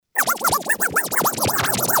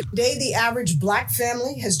Today, the average black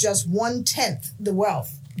family has just 1/10 the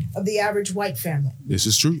wealth of the average white family. This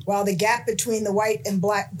is true. While the gap between white and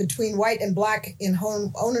black in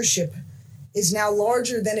home ownership is now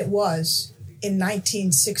larger than it was in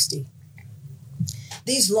 1960.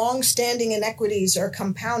 These long-standing inequities are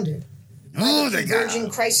compounded by the converging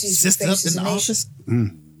crises that faces the nation.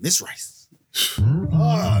 Miss Rice.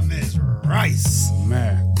 Oh, Miss Rice.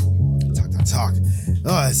 Man. Talk.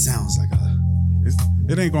 Oh, it sounds like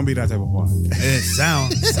it ain't gonna be that type of party. It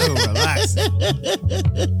sounds so relaxing.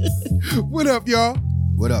 What up, y'all?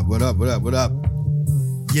 What up?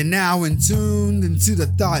 You're now in tuned into the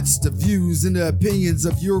thoughts, the views, and the opinions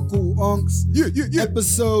of your cool unks. Yeah.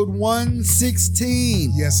 Episode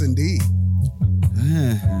 116. Yes, indeed.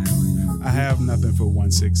 I have nothing for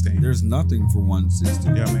 116. There's nothing for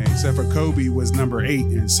 116. Yeah, man. Except for Kobe was number 8,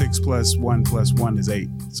 and 6 + 1 + 1 is 8.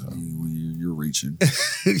 So you're reaching.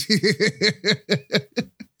 It's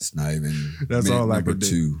not even. That's all I could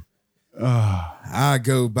do. I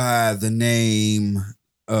go by the name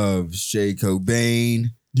of Shay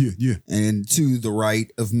Cobain. Yeah. And to the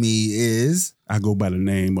right of me is. I go by the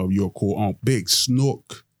name of your cool aunt, Big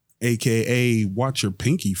Snook, aka Watch Your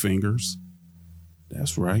Pinky Fingers.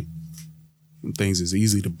 That's right. Them things is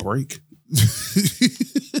easy to break.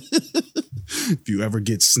 If you ever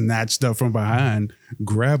get snatched up from behind,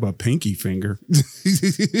 grab a pinky finger.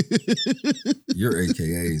 Your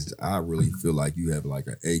AKAs, I really feel like you have like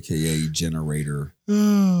an AKA generator.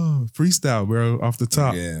 Oh, freestyle, bro. Off the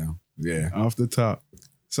top. Yeah. Off the top.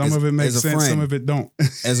 Some of it makes sense, friend, some of it don't.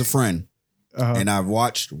 As a friend. And I've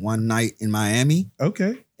watched One Night in Miami.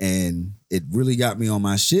 Okay. And it really got me on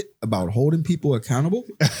my shit about holding people accountable.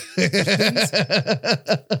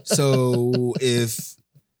 So if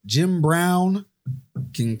Jim Brown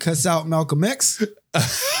can cuss out Malcolm X,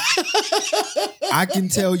 I can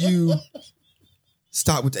tell you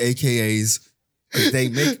stop with the AKAs because they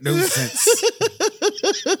make no sense.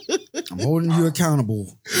 I'm holding you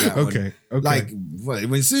accountable. Okay. Like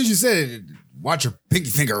when as soon as you said it, watch your pinky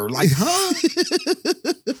finger. Like, huh?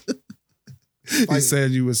 He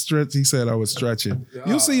said you was stretch. He said I was stretching.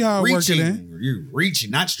 You'll see how I work it in. You're reaching,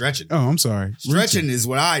 not stretching. Oh, I'm sorry. Stretching is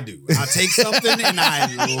what I do. I take something and I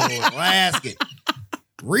ask it.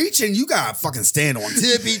 Reaching, you gotta fucking stand on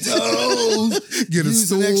tippy toes. Get a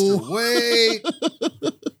stool. Extra weight.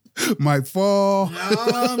 Might fall.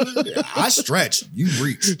 I stretch. You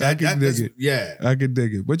reach. I can dig it. Yeah. I can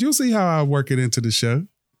dig it. But you'll see how I work it into the show.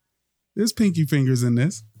 There's pinky fingers in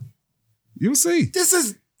this. You'll see.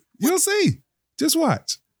 You'll see. Just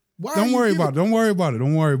watch. Don't worry about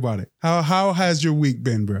it. How has your week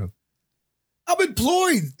been, bro? I'm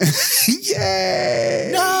employed. Yay!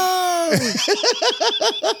 No.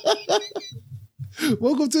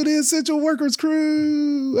 Welcome to the Essential Workers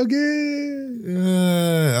crew again.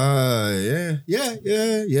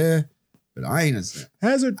 Yeah. But I ain't a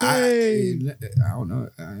hazard pay. I don't know.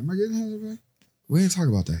 Am I getting hazard pay? We ain't talk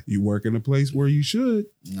about that. You work in a place where you should.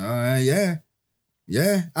 Yeah.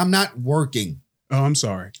 I'm not working. Oh, I'm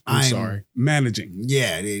sorry. I'm sorry. Managing.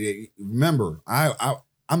 Yeah. Remember,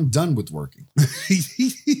 I'm done with working.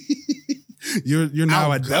 You're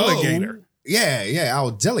now a delegator. Yeah.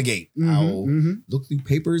 I'll delegate. I'll look through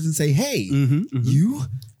papers and say, hey, you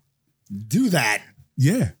do that.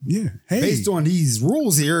 Yeah. Hey. Based on these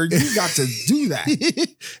rules here, you got to do that.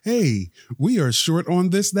 Hey, we are short on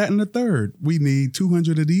this, that, and the third. We need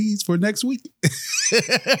 200 of these for next week.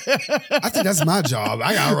 I think that's my job.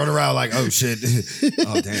 I gotta run around like, oh shit.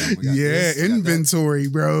 Oh damn. Yeah, inventory,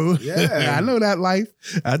 bro. Yeah. I know that life.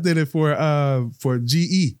 I did it for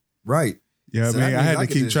GE. Right. Yeah, so man, I had to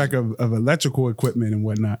keep track of electrical equipment and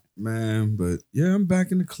whatnot. Man, but yeah, I'm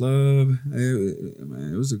back in the club.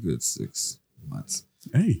 It was a good 6 months.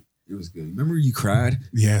 Hey. It was good. Remember you cried?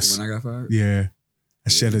 Yes. When I got fired? Yeah. I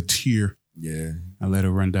shed a tear. Yeah. I let it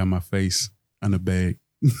run down my face on the bag.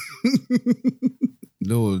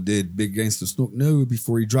 Little did Big Gangsta Snook know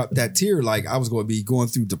before he dropped that tear, like I was going to be going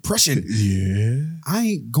through depression. Yeah. I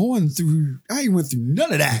ain't went through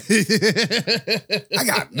none of that. I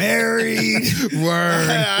got married.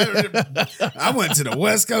 Word. I went to the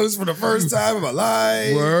West Coast for the first time in my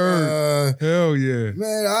life. Word. Hell yeah.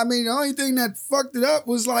 Man, I mean, the only thing that fucked it up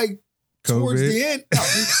was like COVID. Towards the end.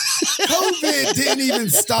 COVID didn't even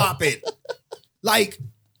stop it. Like,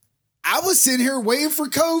 I was sitting here waiting for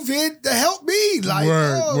COVID to help me. Like,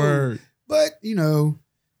 word. But,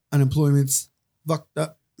 unemployment's fucked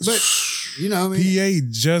up. But, PA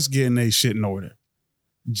just getting their shit in order.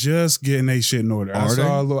 I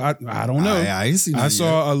saw a little, I don't know. I ain't seen that I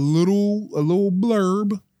saw a little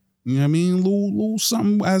blurb. You know what I mean? Little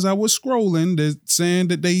something as I was scrolling that saying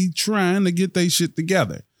that they trying to get their shit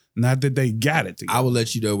together. Not that they got it together. I will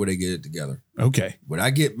let you know when they get it together. Okay. When I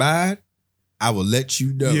get mine, I will let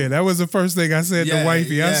you know. Yeah, that was the first thing I said to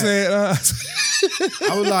wifey. Yeah. I said,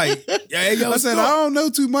 I was like, yo, I said, I don't know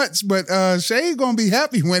too much, but Shay gonna be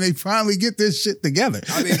happy when they finally get this shit together.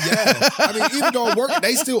 I mean, yeah. I mean, even though it worked,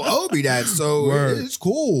 they still owe me that, so it's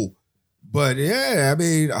cool. But yeah, I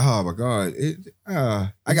mean, oh my God,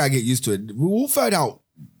 I gotta get used to it. We'll find out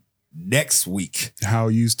next week how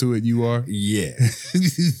used to it you are. Yeah,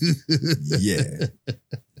 yeah.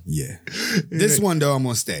 Yeah. This one, though, I'm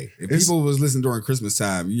going to stay. If people was listening during Christmas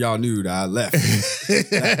time, y'all knew that I left.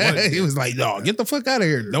 He was like, no, get the fuck out of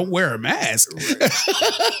here. Don't wear a mask.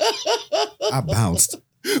 I bounced.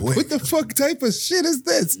 What the fuck type of shit is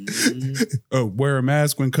this? Oh, wear a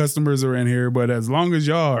mask when customers are in here, but as long as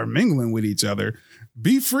y'all are mingling with each other,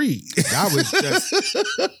 be free. I was just...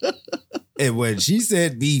 And when she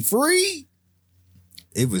said be free...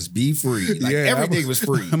 It was be free. Like everything was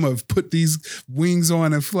free. I'm going to put these wings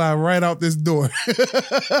on and fly right out this door.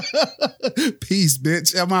 Peace,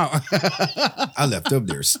 bitch. I'm out. I left them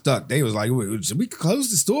there stuck. They was like, should we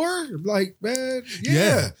close the store? I'm like, man,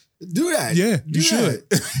 yeah. Do that. Yeah, you should.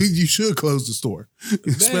 You should close the store.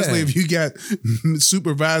 Especially if you got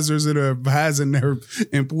supervisors that are advising their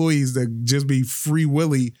employees to just be free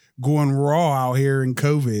willy going raw out here in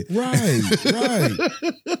COVID. Right.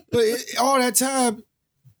 But all that time,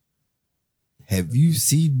 have you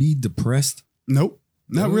seen me depressed? Nope,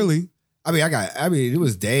 not really. I mean, it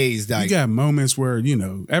was days that you got moments where, you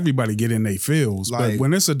know, everybody get in their feels. Like, but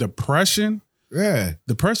when it's a depression,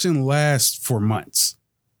 depression lasts for months.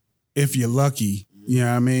 If you're lucky, you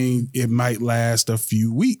know what I mean? It might last a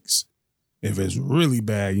few weeks. If it's really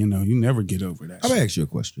bad, you know, you never get over that. I'm going to ask you a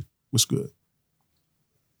question. What's good?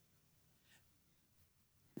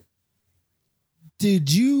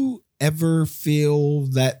 Did you ever feel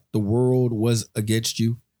that the world was against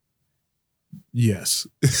you? Yes.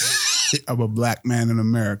 I'm a black man in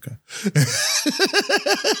America.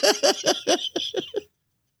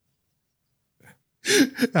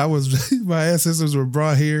 My ancestors were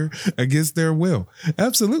brought here against their will.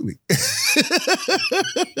 Absolutely.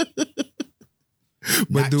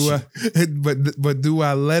 But do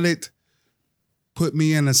I let it put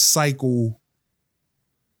me in a cycle?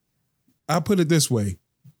 I'll put it this way.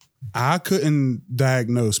 I couldn't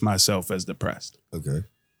diagnose myself as depressed. Okay.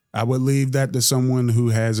 I would leave that to someone who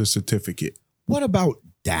has a certificate. What about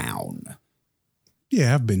down?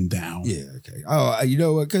 Yeah, I've been down. Yeah, okay. Oh, you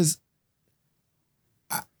know what? Because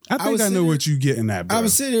I think I know what you're getting at, bro. I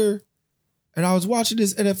was sitting here and I was watching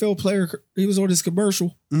this NFL player. He was on this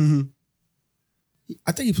commercial. Mm-hmm.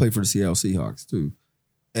 I think he played for the Seattle Seahawks too.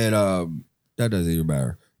 And that doesn't even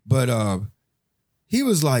matter. But he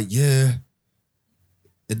was like, yeah,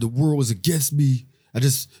 and the world was against me. I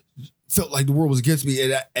just felt like the world was against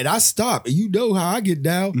me. And I stopped. And you know how I get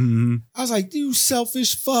down. Mm-hmm. I was like, you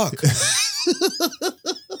selfish fuck.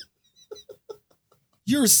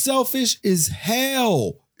 You're selfish as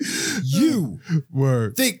hell. You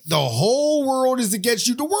think the whole world is against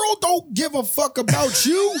you. The world don't give a fuck about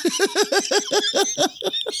you.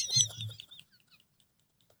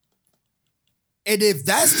 And if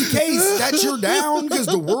that's the case, that you're down because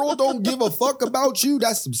the world don't give a fuck about you,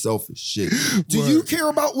 that's some selfish shit. Do you care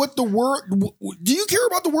about what the world? Do you care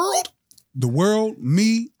about the world? The world,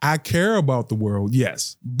 me, I care about the world,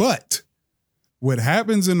 yes. But what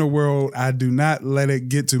happens in the world, I do not let it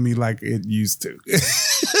get to me like it used to.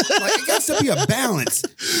 Like, it got to be a balance.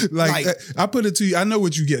 Like I put it to you, I know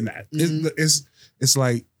what you're getting at. Mm-hmm. It's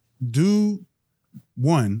like, dude,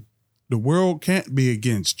 one, the world can't be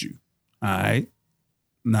against you. All right.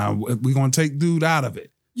 Now we're gonna take dude out of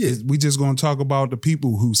it. Yeah. We just gonna talk about the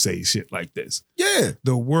people who say shit like this. Yeah.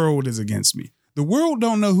 The world is against me. The world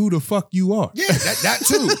don't know who the fuck you are. Yeah, that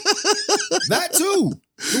too. That too.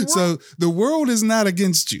 So the world is not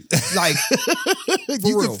against you. Like,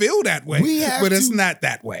 you can feel that way, but it's not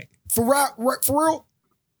that way. For real,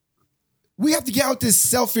 we have to get out this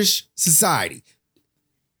selfish society.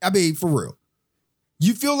 I mean, for real.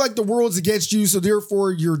 You feel like the world's against you, so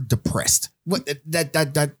therefore you're depressed. What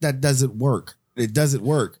that doesn't work. It doesn't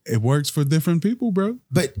work. It works for different people, bro.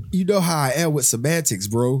 But you know how I am with semantics,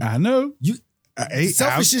 bro. I know.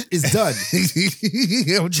 Selfishness is done.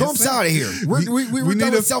 Trump's out of here. We're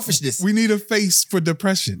done with selfishness. We need a face for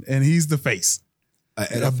depression, and he's the face.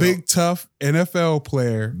 A big, tough NFL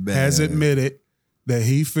player has admitted that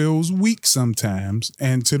he feels weak sometimes,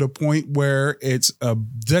 and to the point where it's a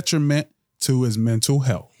detriment to his mental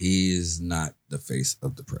health. He is not the face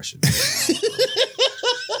of depression.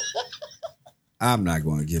 I'm not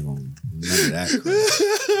going to give them none of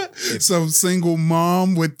that. Some single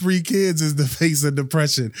mom with 3 kids is the face of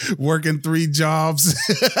depression. Working 3 jobs.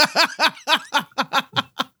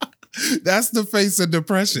 That's the face of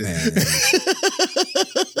depression.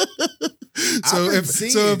 So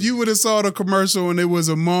if you would have saw the commercial and it was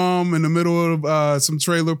a mom in the middle of some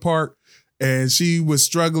trailer park and she was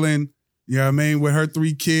struggling, you know what I mean, with her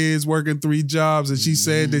 3 kids, working 3 jobs, and she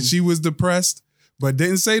said that she was depressed, but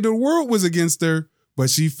didn't say the world was against her, but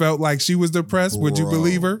she felt like she was depressed. Would you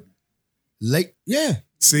believe her? Yeah.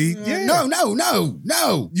 See? Yeah.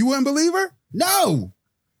 No. You wouldn't believe her? No.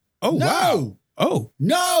 Oh, no. Wow. Oh.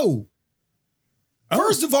 No.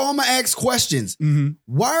 First of all, I'm going to ask questions. Mm-hmm.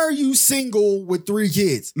 Why are you single with 3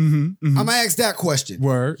 kids? Mm-hmm. Mm-hmm. I'm going to ask that question.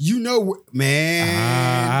 Word. You know,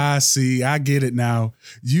 man. I see. I get it now.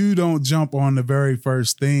 You don't jump on the very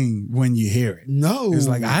first thing when you hear it. No. It's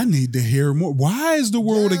like, I need to hear more. Why is the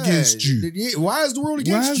world against you? Why is the world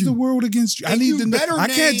against you? Why is the world against you? I need to know. I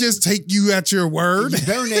can't just take you at your word. You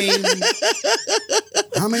better name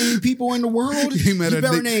how many people in the world? You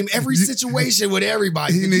better name every situation with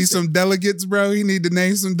everybody. He needs some delegates, bro. He need to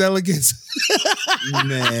name some delegates.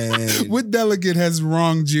 Man. What delegate has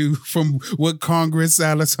wronged you from what Congress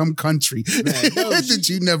out of some country that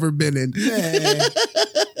you never been in? Man.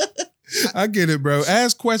 I get it, bro.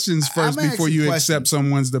 Ask questions first before you accept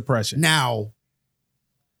someone's depression. Now,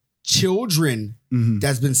 children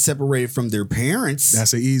that's been separated from their parents.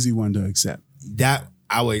 That's an easy one to accept. That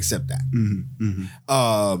I would accept that. Mm-hmm.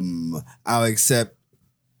 Mm-hmm. I'll accept.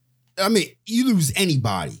 I mean, you lose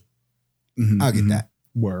anybody. Mm-hmm. I'll get that.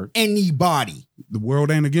 Word. Anybody. The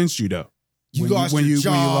world ain't against you though. You lost your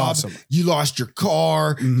job. You lost your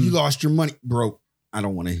car. Mm-hmm. You lost your money, bro. I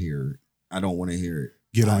don't want to hear it. I don't want to hear it.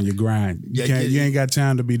 Get on your grind. You ain't got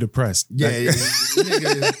time to be depressed. Yeah.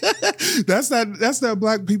 That's that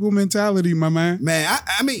black people mentality, my man. Man,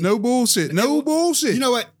 I mean, no bullshit. No bullshit. You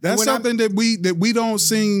know what? That's something that we don't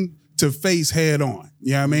seem to face head on.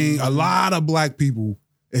 You know what I mean? A lot of black people,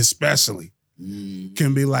 especially,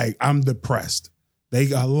 can be like, I'm depressed.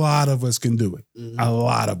 A lot of us can do it. A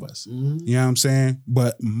lot of us. You know what I'm saying?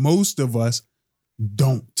 But most of us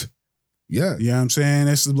don't. Yeah. You know what I'm saying?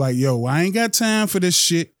 It's like, yo, I ain't got time for this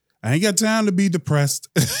shit. I ain't got time to be depressed.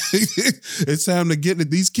 It's time to get it.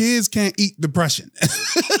 These kids can't eat depression.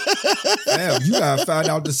 Damn, you gotta find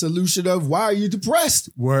out the solution of why are you depressed?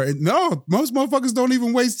 No, most motherfuckers don't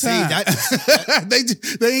even waste time.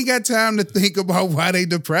 They ain't got time to think about why they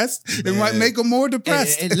depressed. It might make them more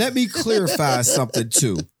depressed. And let me clarify something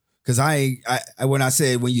too. Because when I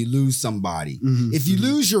said when you lose somebody, if you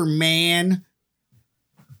lose your man,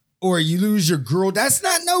 or you lose your girl, that's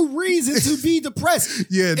not no reason to be depressed.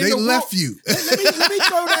 Yeah, they left you. Let me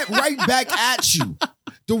throw that right back at you.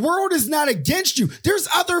 The world is not against you. There's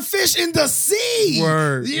other fish in the sea.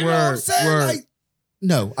 Word, you know what I'm saying? Like,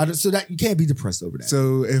 no, so that you can't be depressed over that.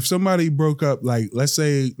 So if somebody broke up, like let's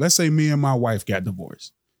say me and my wife got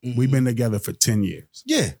divorced. We've been together for 10 years.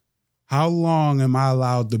 Yeah. How long am I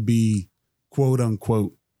allowed to be quote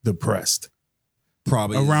unquote depressed?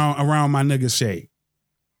 Probably around my nigga shade.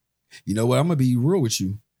 You know what? I'm gonna be real with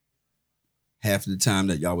you. Half of the time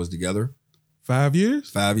that y'all was together. 5 years?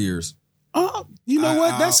 5 years. You know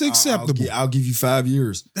what? That's acceptable. I'll give you 5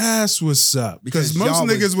 years. That's what's up. Because most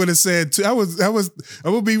niggas would have said, I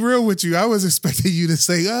will be real with you. I was expecting you to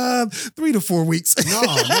say 3 to 4 weeks. No.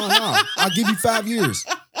 I'll give you 5 years.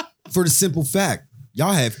 For the simple fact,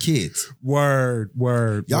 y'all have kids. Word.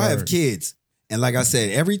 Y'all have kids. And like I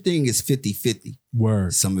said, everything is 50-50.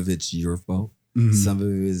 Word. Some of it's your fault. Mm-hmm. Some of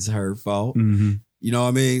it is her fault. Mm-hmm. You know what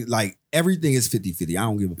I mean? Like everything is 50-50. I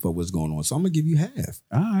don't give a fuck what's going on. So I'm going to give you half.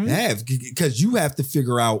 All right. Half. Because you have to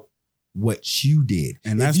figure out what you did.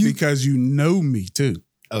 And that's because you know me too.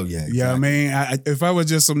 Oh, yeah. Exactly. Yeah, I mean, if I was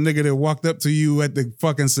just some nigga that walked up to you at the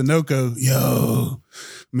fucking Sunoco, yo,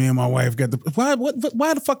 me and my wife got why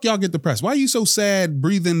the fuck y'all get depressed? Why are you so sad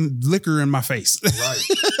breathing liquor in my face? Right.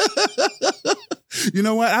 You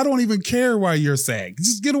know what? I don't even care why you're sad.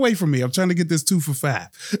 Just get away from me. I'm trying to get this 2 for $5.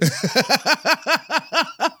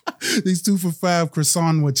 These 2 for $5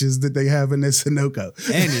 croissant sandwiches that they have in this Sunoco.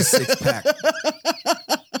 And this 6-pack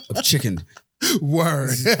of chicken.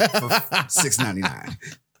 Word. For $6.99.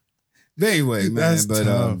 But anyway, man. That's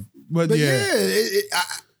tough. But yeah.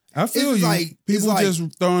 I feel you. Like, people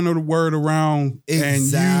just throwing the word around and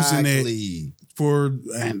using it.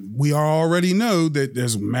 And we already know that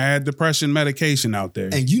there's mad depression medication out there.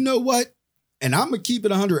 And you know what? And I'm gonna keep it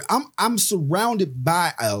 100. I'm surrounded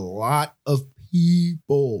by a lot of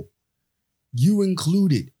people, you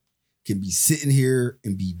included, can be sitting here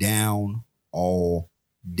and be down all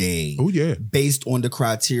day. Oh yeah. Based on the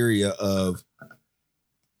criteria of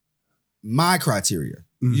my criteria.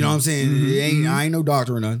 You know what I'm saying? I ain't no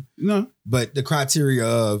doctor or none. No. But the criteria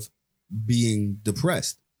of being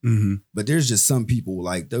depressed. But there's just some people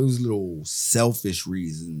like those little selfish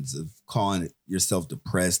reasons of calling yourself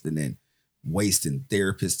depressed and then wasting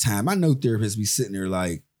therapist time. I know therapists be sitting there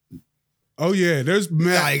like, oh yeah,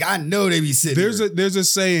 like I know they be sitting there's a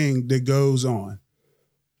saying that goes on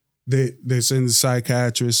that's in the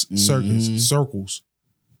psychiatrist circles.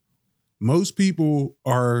 Most people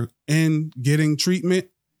are in getting treatment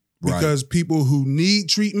because people who need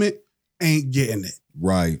treatment ain't getting it.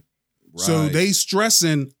 Right. So they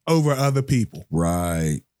stressing over other people.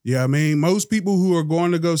 Right. Yeah, I mean, most people who are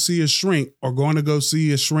going to go see a shrink are going to go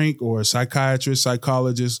see a shrink or a psychiatrist,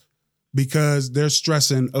 psychologist, because they're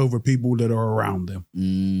stressing over people that are around them.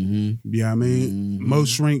 Yeah, I mean, most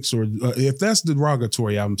shrinks are, if that's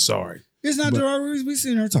derogatory, I'm sorry. It's not derogatory. We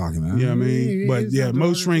sitting here talking, man. Yeah, I mean, but yeah,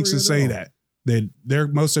 most shrinks will say that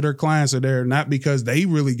most of their clients are there not because they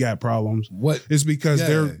really got problems. It's because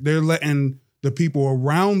they're letting the people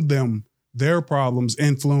around them, their problems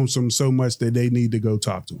influence them so much that they need to go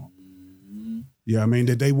talk to them. Yeah, I mean,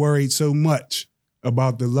 that they worried so much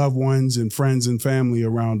about the loved ones and friends and family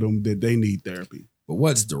around them that they need therapy. But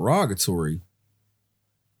what's derogatory?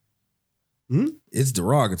 It's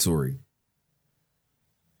derogatory.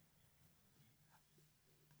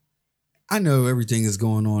 I know everything is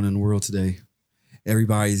going on in the world today.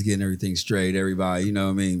 Everybody's getting everything straight. Everybody, you know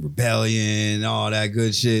what I mean? Rebellion, all that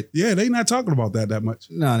good shit. Yeah, they not talking about that much.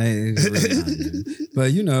 No, they really not.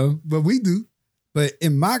 But, you know. But we do. But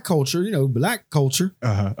in my culture, you know, black culture.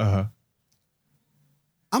 I'm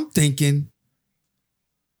thinking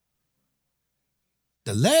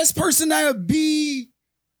the last person that would be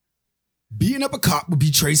beating up a cop would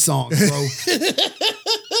be Trey Songz, bro.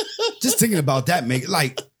 Just thinking about that, make it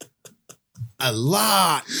like a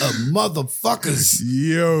lot of motherfuckers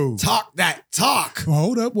talk that talk.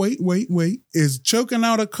 Hold up, wait. Is choking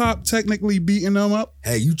out a cop technically beating them up?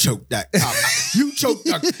 Hey, you choked that cop. You choked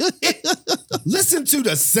Listen to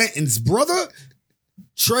the sentence, brother.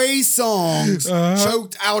 Trey Songz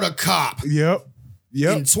choked out a cop. Yep.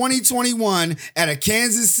 In 2021 at a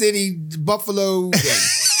Kansas City Buffalo game.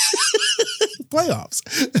 Playoffs.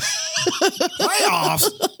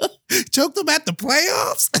 Choked them at the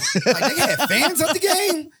playoffs? Like they had fans at the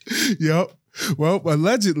game? Yep. Well,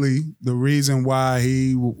 allegedly, the reason why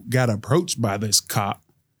he got approached by this cop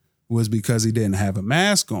was because he didn't have a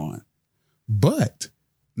mask on. But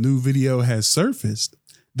new video has surfaced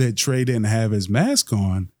that Trey didn't have his mask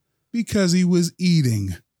on because he was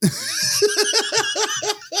eating.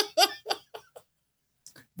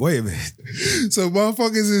 Wait a minute. So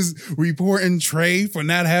motherfuckers is reporting Trey for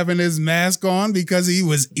not having his mask on because he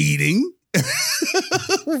was eating.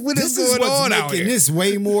 What this is going on out making here? This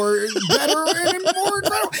way more better and more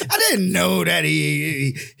incredible. I didn't know that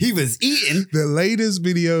he was eating. The latest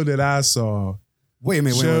video that I saw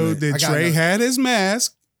showed that Trey had his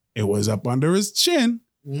mask. It was up under his chin.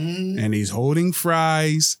 And he's holding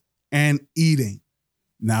fries and eating.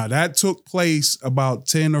 Now that took place about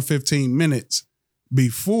 10 or 15 minutes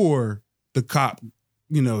before the cop,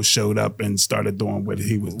 showed up and started doing what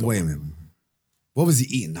he was doing. Wait a minute. What was he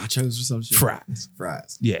eating? Nachos or some shit? Fries.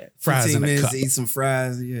 Yeah. Fries 15 in a minutes cup. to eat some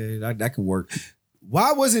fries. Yeah, that can work.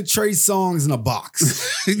 Why wasn't Trey Songz in a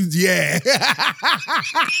box? Yeah.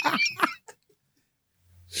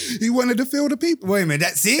 He wanted to feel the people. Wait a minute.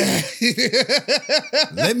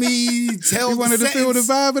 Let me tell He wanted to feel the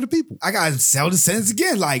vibe of the people. I got to tell the sentence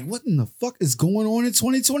again. Like, what in the fuck is going on in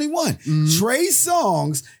 2021? Trey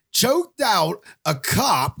Songz choked out a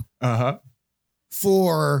cop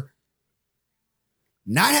for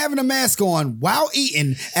not having a mask on while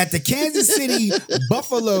eating at the Kansas City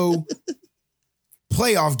Buffalo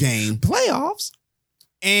playoff game. Playoffs?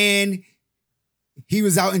 And he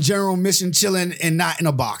was out in general mission chilling and not in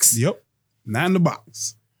a box. Yep. Not in the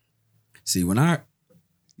box. See, when I...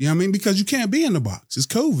 You know what I mean? Because you can't be in the box. It's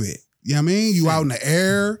COVID. You know what I mean? You out in the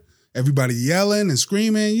air, everybody yelling and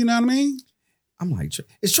screaming. You know what I mean? I'm like,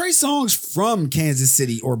 is Trey Songz from Kansas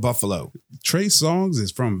City or Buffalo? Trey Songz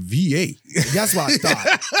is from VA. That's what I thought.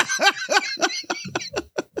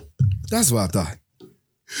 That's what I thought.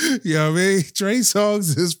 You know what I mean? Trey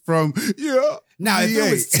Songz is from, Now, VA. if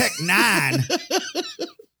it was Tech 9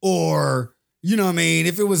 or, you know what I mean,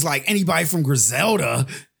 if it was like anybody from Griselda,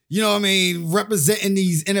 you know what I mean, representing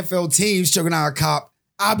these NFL teams, choking out a cop,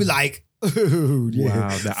 I'll be like, oh, yeah, wow,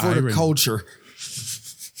 the for irony. the culture.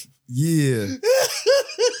 Yeah.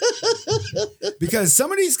 Because some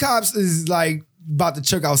of these cops is like about to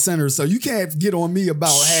choke out Senator, so you can't get on me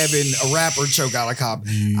about having a rapper choke out a cop.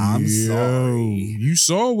 I'm sorry. You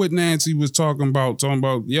saw what Nancy was talking about,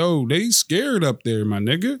 yo, they scared up there, my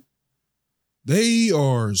nigga. They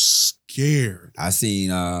are scared. I seen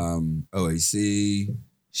OAC.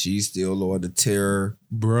 She's still Lord of Terror.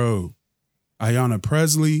 Bro, Ayanna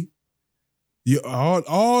Presley.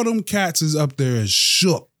 All them cats is up there is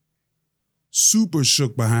shook. Super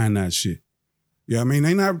shook behind that shit. Yeah, I mean,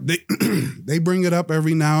 they bring it up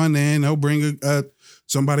every now and then. They'll bring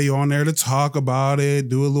somebody on there to talk about it,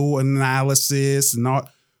 do a little analysis and all.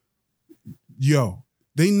 Yo,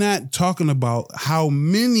 they not talking about how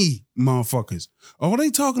many motherfuckers. All they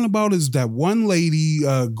talking about is that one lady,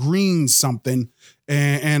 Green something,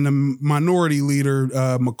 and the minority leader,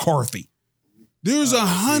 McCarthy. There's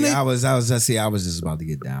 100. I was just about to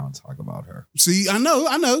get down and talk about her. See, I know.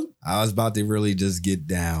 I was about to really just get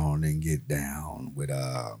down with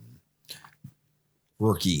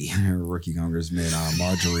rookie Congressman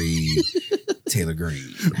Marjorie Taylor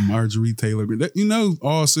Greene. Marjorie Taylor Greene. You know,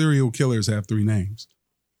 all serial killers have 3 names.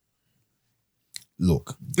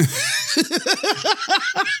 Look.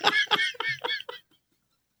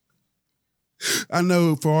 I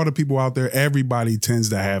know for all the people out there, everybody tends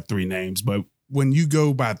to have 3 names, but when you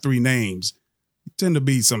go by 3 names, you tend to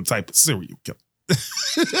be some type of serial killer.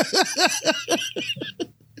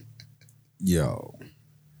 Yo,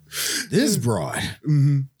 this broad.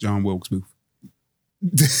 Mm-hmm. John Wilkes Booth.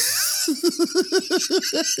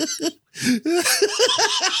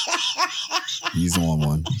 He's on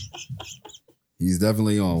one. He's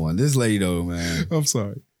definitely on one. This lady though, man. I'm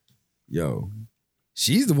sorry. Yo,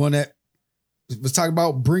 she's the one that was talking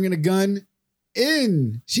about bringing a gun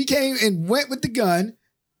in. She came and went with the gun,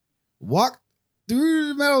 walked through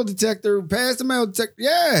the metal detector, past the metal detector.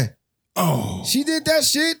 Yeah. Oh. She did that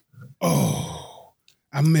shit. Oh,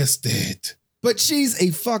 I missed it. But she's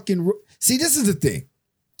a fucking... See, this is the thing.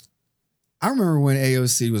 I remember when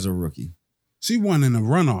AOC was a rookie. She won in a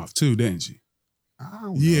runoff too, didn't she? I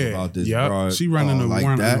don't know about this. Yep. She running like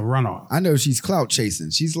in a runoff. I know she's clout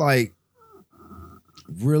chasing. She's like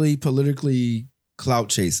really politically clout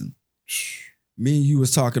chasing. Me and you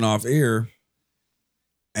was talking off air,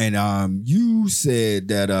 and you said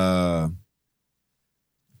that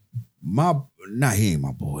he ain't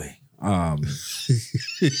my boy. You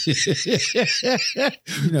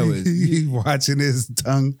know, he watching his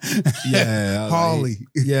tongue. Yeah, Harley.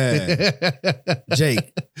 Yeah,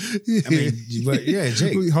 Jake. I mean, but yeah,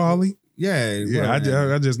 Jake. Harley. Yeah.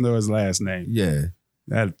 I just know his last name. Yeah,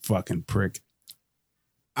 that fucking prick.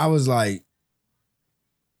 I was like,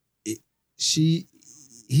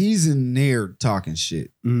 he's in there talking shit.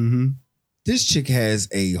 Mm-hmm. This chick has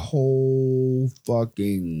a whole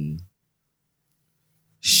fucking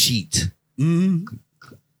sheet,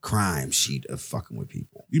 crime sheet of fucking with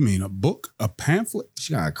people. You mean a book, a pamphlet?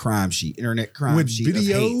 She got a crime sheet, internet crime with sheet,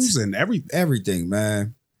 videos and everything,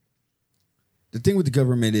 man. The thing with the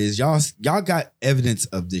government is y'all got evidence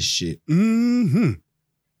of this shit. Mm-hmm.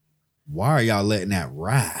 Why are y'all letting that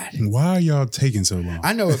ride? Why are y'all taking so long?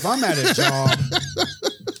 I know if I'm at a job,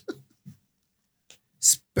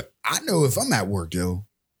 I know if I'm at work, yo,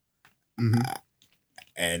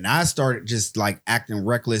 and I started just like acting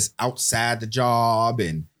reckless outside the job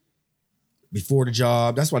and before the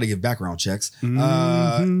job. That's why they give background checks.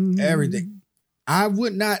 Everything. I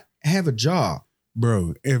would not have a job.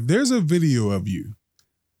 Bro, if there's a video of you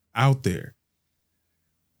out there,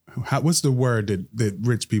 what's the word that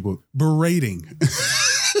rich people berating?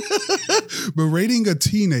 Berating a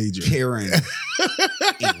teenager. Caring.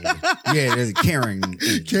 Yeah, there's a caring.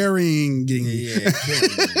 Carrying. Yeah,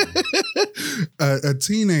 a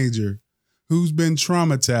teenager who's been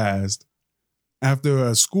traumatized after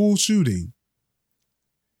a school shooting.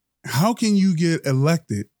 How can you get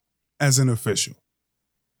elected as an official?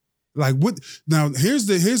 Like what? Now,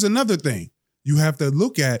 here's another thing. You have to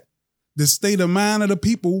look at the state of mind of the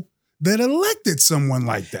people that elected someone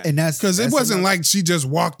like that. And that's because it wasn't like she just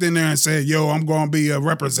walked in there and said, yo, I'm going to be a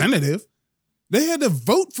representative. They had to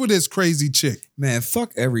vote for this crazy chick. Man,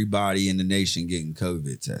 fuck everybody in the nation getting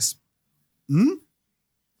COVID tests.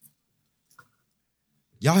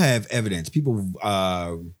 Y'all have evidence. People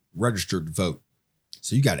registered to vote.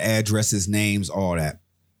 So you got addresses, names, all that.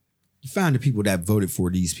 You find the people that voted for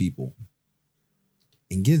these people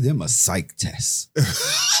and give them a psych test. You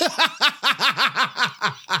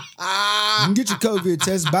can get your COVID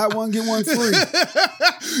test, buy one, get one free.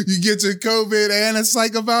 You get your COVID and a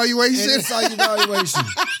psych evaluation? And a psych evaluation.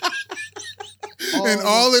 And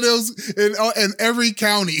all of those, in every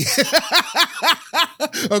county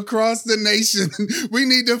across the nation, we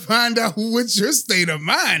need to find out what your state of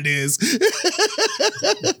mind is.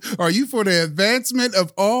 Are you for the advancement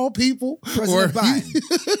of all people? President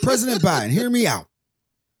Biden, hear me out.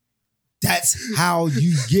 That's how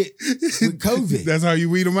you get with COVID. That's how you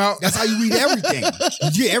weed them out? That's how you weed everything.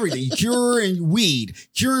 You get everything. You cure and weed.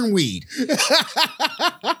 Cure and weed.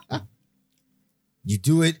 You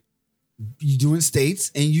do it. You do in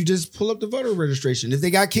states, and you just pull up the voter registration. If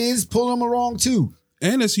they got kids, pull them along too.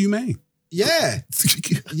 And it's humane. Yeah.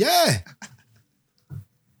 Yeah.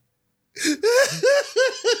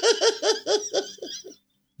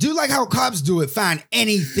 Do like how cops do it. Find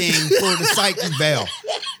anything for the psych eval.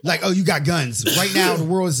 Like, oh, you got guns. Right now, the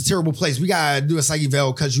world is a terrible place. We got to do a psych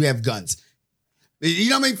eval because you have guns. You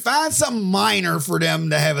know what I mean? Find something minor for them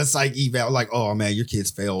to have a psych eval. Like, oh, man, your kids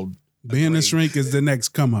failed. Being a shrink is the next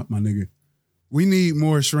come up, my nigga. We need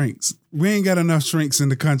more shrinks. We ain't got enough shrinks in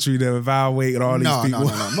the country to evaluate all these people. No.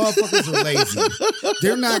 Motherfuckers are lazy.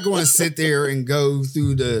 They're not going to sit there and go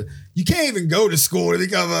through you can't even go to school to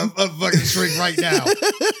become a fucking shrink right now.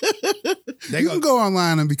 You can go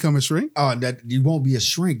online and become a shrink. Oh, that you won't be a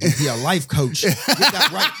shrink. You'll be a life coach. Get that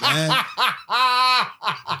right, man.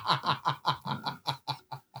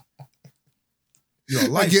 You're a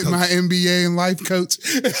life I get coach. my MBA in life coach.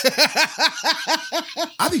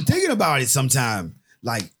 I be thinking about it sometime.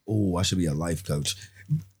 Like, oh, I should be a life coach.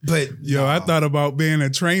 But I thought about being a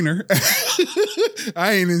trainer.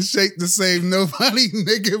 I ain't in shape to save nobody,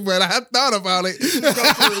 nigga, but I thought about it.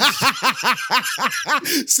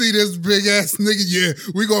 See this big ass nigga? Yeah,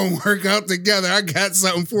 we gonna work out together. I got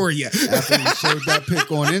something for you. After you showed that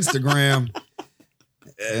pic on Instagram,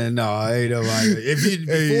 and no, I ain't no like if you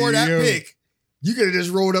before that pic, you could have just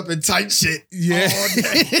rolled up in tight shit. Yeah. All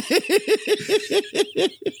day.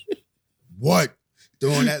 What?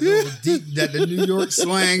 Doing that little the New York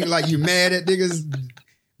slang, like you mad at niggas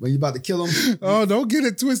when you about to kill them. Oh, don't get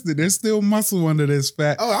it twisted. There's still muscle under this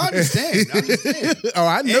fat. Oh, I understand. Oh,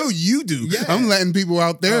 I know you do. Yeah. I'm letting people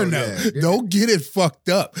out there know. Yeah. Don't get it fucked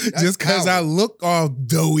up. That's just because I look all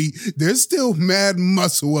doughy, there's still mad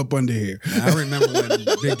muscle up under here. I remember when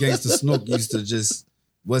Big Gangsta Snook used to just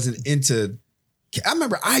wasn't into. I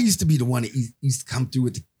remember I used to be the one that used to come through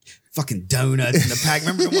with the fucking donuts in the pack.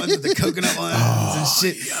 Remember the ones with the coconut ones and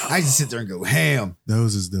shit? Yo. I used to sit there and go ham.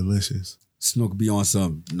 Those is delicious. Snook be on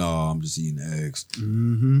some, no, I'm just eating eggs.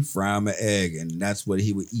 Mm-hmm. Fry him an egg, and that's what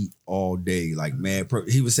he would eat all day. Like, man,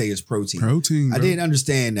 he would say it's protein. Protein, bro. I didn't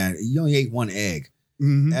understand that. You only ate one egg.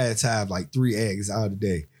 Mm-hmm. At a time, like 3 eggs out of the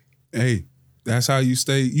day. Hey, that's how you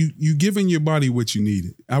stay. You giving your body what you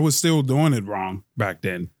needed. I was still doing it wrong back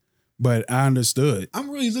then, but I understood. I'm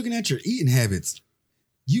really looking at your eating habits.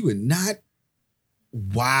 You would not.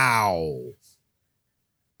 Wow.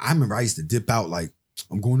 I remember I used to dip out like,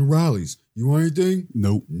 I'm going to Rally's. You want anything?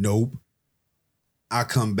 Nope. I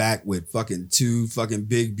come back with fucking 2 fucking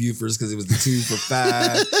big Bufors because it was the 2 for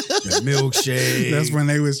 $5, the milkshake. That's when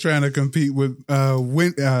they was trying to compete with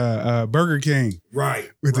Burger King. Right.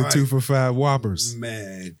 With the 2 for $5 Whoppers.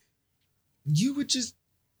 Man. You would just.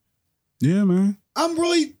 Yeah, man.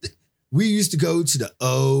 We used to go to the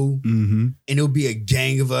O, and it would be a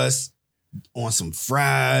gang of us on some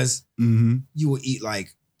fries. Mm-hmm. You would eat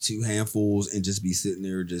like 2 handfuls and just be sitting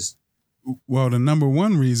there just. Well, the number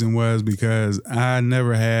one reason was because I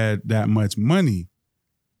never had that much money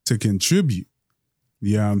to contribute.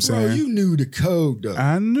 You know what I'm saying? Bro, you knew the code, though.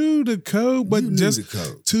 I knew the code, but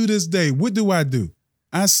to this day, what do?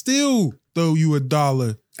 I still throw you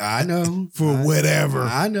 $1. I know. For whatever.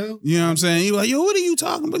 I know. You know what I'm saying? You're like, yo, what are you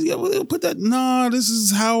talking about? Yeah, well, put that. No, this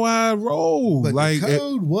is how I roll. But like,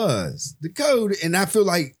 the code. And I feel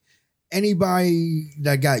like anybody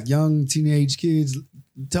that got young teenage kids,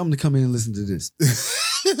 tell them to come in and listen to this.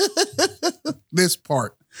 This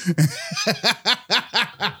part.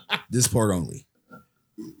 This part only.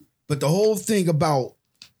 But the whole thing about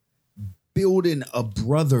building a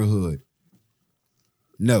brotherhood.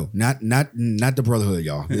 No, not the brotherhood,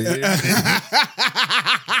 y'all.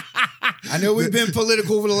 I know we've been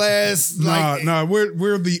political for the last. No,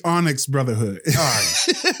 we're the Onyx Brotherhood. All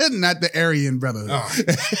right. Not the Aryan Brotherhood.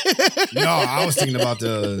 Right. No, I was thinking about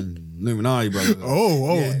the Illuminati Brotherhood.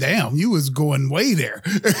 Oh, yeah. Damn. You was going way there.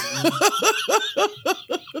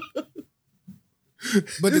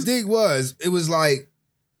 But the thing was, it was like,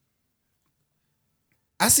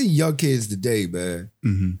 I see young kids today, man.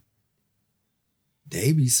 Mm-hmm.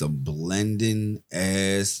 They be some blending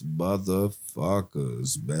ass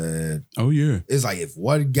motherfuckers, man. Oh, yeah. It's like if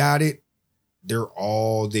one got it, they're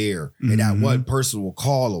all there. Mm-hmm. And that one person will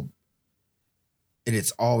call them. And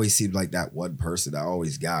it's always seemed like that one person that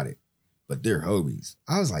always got it. But they're homies.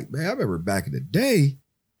 I was like, man, I remember back in the day,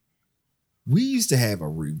 we used to have a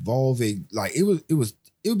revolving, like it would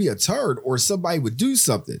be a turn or somebody would do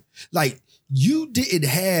something. Like you didn't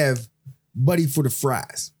have money for the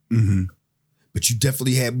fries. Mm-hmm. But you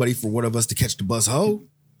definitely had money for one of us to catch the bus home.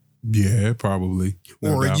 Yeah, probably.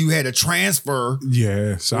 No or doubt. you had a transfer.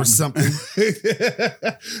 Yeah, or something.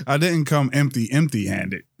 I didn't come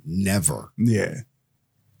empty-handed. Never. Yeah.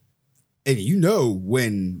 And you know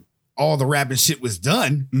when all the rapping shit was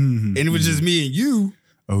done and it was just me and you.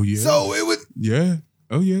 Oh, yeah. So it was. Yeah.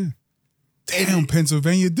 Oh, yeah. Damn,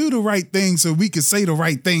 Pennsylvania, do the right thing so we can say the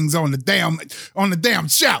right things on the damn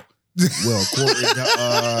shout. Well,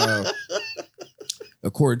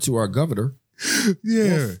 according to our governor.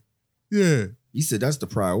 Yeah. Wolf, yeah. He said that's the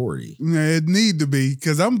priority. It need to be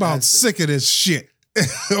because I'm about sick of this shit.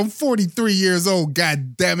 I'm 43 years old,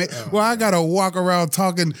 god damn it. Well, I gotta walk around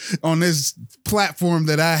talking on this platform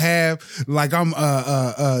that I have like I'm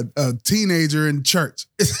a teenager in church.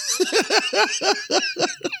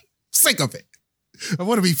 Sick of it. I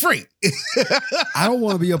want to be free. I don't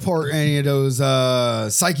want to be a part of any of those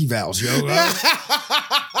psyche vows, yo.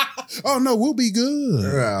 Oh no, we'll be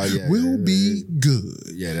good. We'll be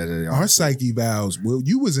good. Yeah, our psyche vows. Well,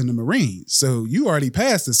 you was in the Marines, so you already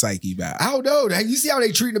passed the psyche vow. I don't know. You see how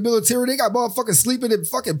they treat the military? They got motherfuckers sleeping in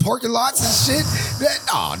fucking parking lots and shit.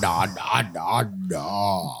 No.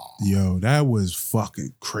 Yo, that was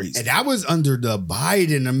fucking crazy. And that was under the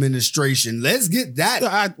Biden administration. Let's get that.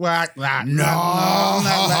 No.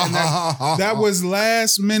 That was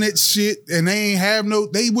last minute shit, and they ain't have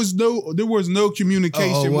there was no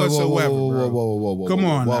communication whatsoever. Whoa. Come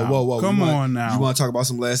on now. You want to talk about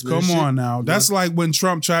some last minute shit? Come on now. That's like when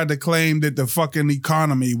Trump tried to claim that the fucking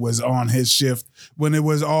economy was on his shift when it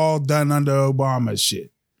was all done under Obama's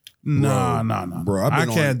shit. No. Bro, I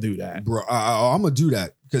can't do that. Bro, I'm going to do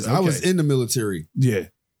that because I was in the military. Yeah.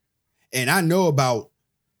 And I know about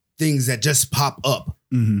things that just pop up.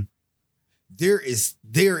 Mm-hmm.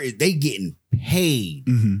 They getting paid.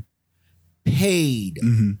 Mm-hmm. Paid.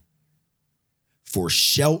 Mm-hmm. For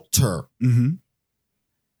shelter. Mm-hmm.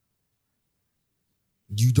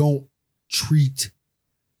 You don't treat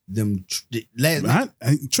them.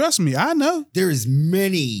 Trust me, I know. There is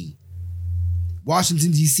many.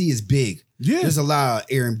 Washington, D.C. is big. Yeah. There's a lot of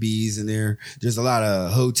Airbnbs in there. There's a lot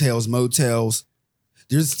of hotels, motels.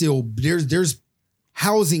 There's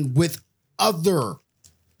housing with other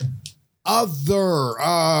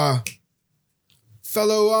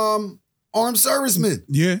fellow armed servicemen.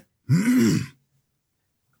 Yeah.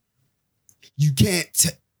 You can't.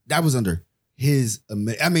 That was under his.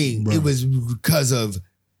 I mean, It was because of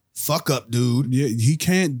fuck up, dude. Yeah, he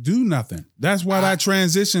can't do nothing. That's why that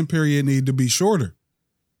transition period need to be shorter.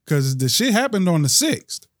 Because the shit happened on the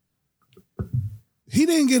 6th. He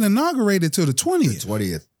didn't get inaugurated till the 20th. The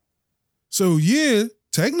 20th. So yeah,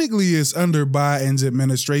 technically it's under Biden's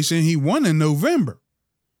administration. He won in November.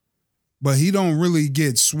 But he don't really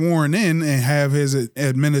get sworn in and have his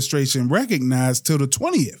administration recognized till the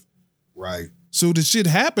 20th. Right. So the shit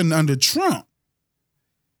happened under Trump.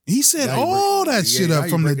 He set all that shit up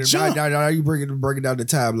from the jump. Now you breaking down the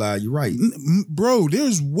timeline. You're right. Bro,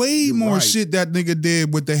 there's way more shit that nigga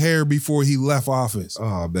did with the hair before he left office.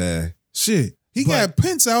 Oh, man. Shit. He got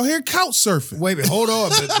Pence out here couch surfing. Wait a minute. Hold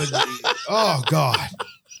on. Oh, God.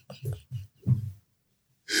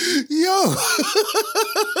 Yo.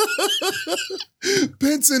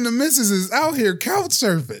 Pence and the missus is out here couch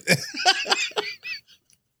surfing.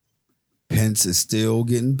 Pence is still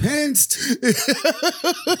getting pensed.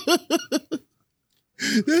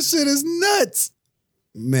 This shit is nuts.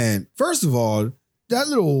 Man, first of all, that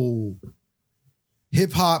little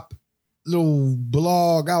hip hop little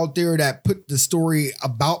blog out there that put the story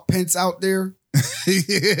about Pence out there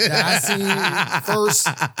that I seen first.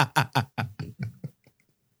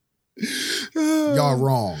 Y'all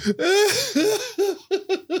wrong.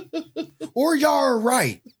 Or y'all are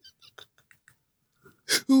right.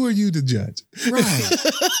 Who are you to judge? Right.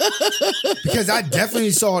 Because I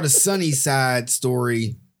definitely saw the Sunny Side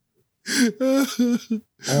story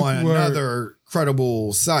on another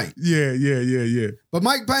credible site. Yeah. But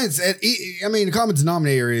Mike Pence, the common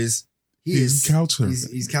denominator is he's couch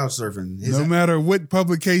surfing. He's couch surfing. No matter what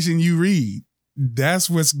publication you read, that's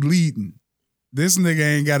what's leading. This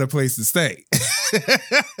nigga ain't got a place to stay.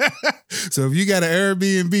 So if you got an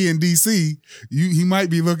Airbnb in DC, he might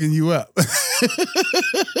be looking you up.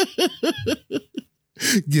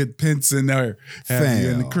 Get Pence in there, have you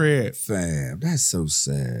in the crib. Fam, that's so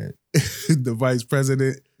sad. the vice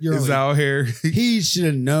president is out here. He should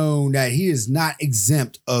have known that he is not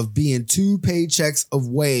exempt of being 2 paychecks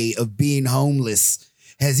away of being homeless.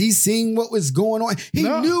 Has he seen what was going on? He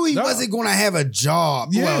knew he wasn't going to have a job.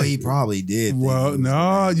 Yeah. Well, he probably did. Well,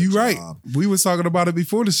 no, you're right. We was talking about it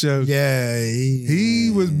before the show. Yeah.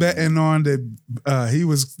 He was betting on that he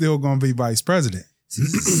was still going to be vice president.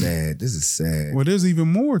 This is sad. This is sad. Well, there's even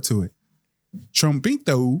more to it.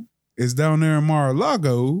 Trumpito is down there in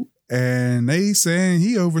Mar-a-Lago, and they saying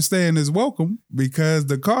he overstaying his welcome because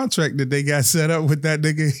the contract that they got set up with that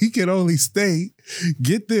nigga, he can only stay,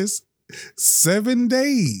 get this, 7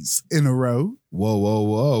 days in a row.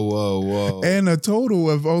 Whoa. And a total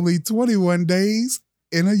of only 21 days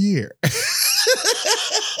in a year.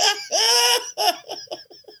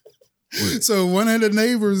 So one of the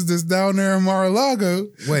neighbors that's down there in Mar-a-Lago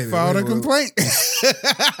filed a complaint.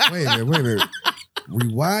 Wait a minute.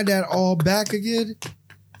 Rewind that all back again?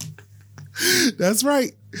 That's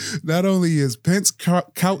right. Not only is Pence couch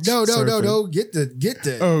surfing. No. Get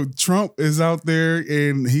the. Oh, Trump is out there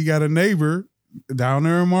and he got a neighbor down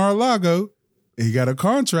there in Mar-a-Lago. He got a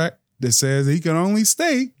contract that says he can only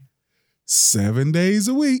stay 7 days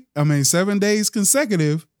a week. 7 days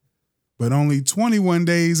consecutive, but only 21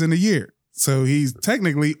 days in a year. So he's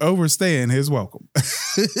technically overstaying his welcome.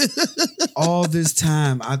 All this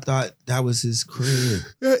time, I thought that was his crib.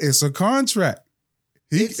 Yeah, it's a contract.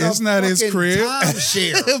 It's not his crib.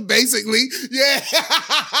 Timeshare. Basically, yeah.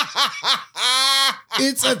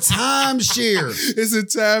 It's a timeshare. It's a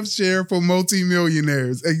timeshare for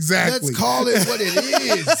multimillionaires. Exactly. Let's call it what it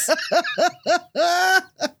is.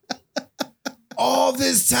 All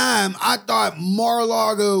this time, I thought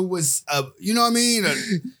Mar-a-Lago was, you know what I mean?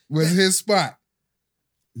 Was his spot.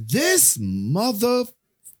 This mother...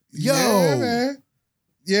 Yeah,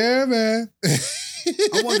 man.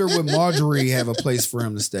 I wonder would Marjorie have a place for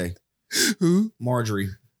him to stay? Who? Marjorie.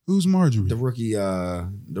 Who's Marjorie? The rookie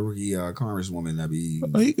congresswoman that be.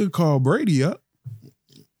 Oh, he could call Brady up.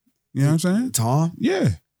 You know what I'm saying? Tom? Yeah.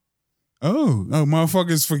 Oh,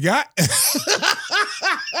 motherfuckers forgot.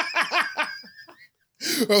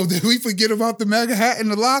 Oh, did we forget about the MAGA hat in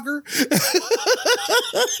the locker?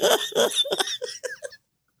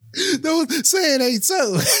 Don't say it ain't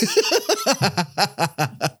so.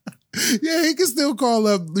 Yeah, he can still call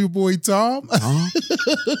up your boy Tom.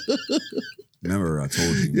 Remember, I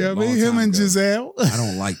told you. Yeah, him and Giselle. I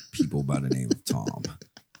don't like people by the name of Tom.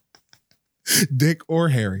 Dick or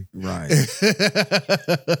Harry. Right.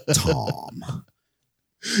 Tom.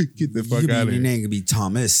 Get the fuck out of here. Your name could be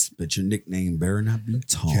Thomas, but your nickname better not be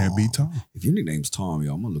Tom. Can't be Tom. If your nickname's Tom,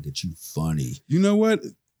 yo, I'm going to look at you funny. You know what?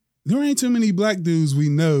 There ain't too many black dudes we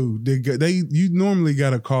know. You normally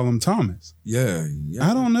got to call them Thomas. Yeah.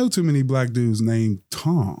 I don't know too many black dudes named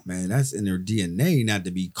Tom. Man, that's in their DNA not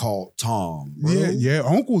to be called Tom, bro. Yeah,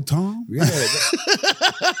 Uncle Tom. Yeah.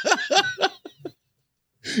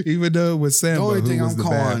 Even though with Samba, the only thing who was I'm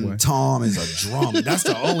calling Tom is a drum. That's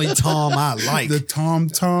the only Tom I like. The Tom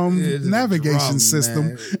navigation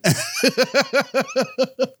system.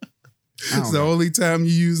 It's the only time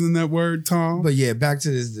you're using that word, Tom. But yeah, back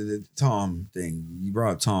to the Tom thing. You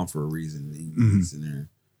brought up Tom for a reason. He's in there.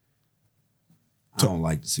 I don't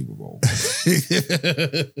like the Super Bowl.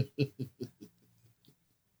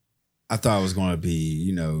 I thought it was going to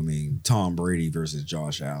be, Tom Brady versus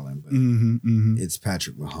Josh Allen, but it's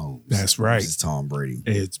Patrick Mahomes. That's right. It's Tom Brady.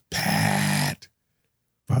 It's Pat.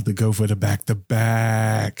 About to go for the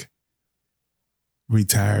back-to-back.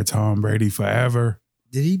 Retire Tom Brady forever.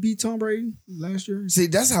 Did he beat Tom Brady last year? See,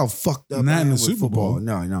 that's how fucked up. Not in the Super Bowl.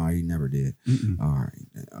 No, he never did. All right.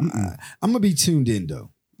 I'm going to be tuned in,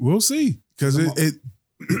 though. We'll see. Because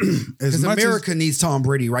because America needs Tom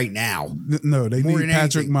Brady right now. No, they need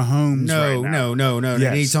Patrick Mahomes. No. Yes.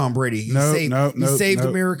 They need Tom Brady. He saved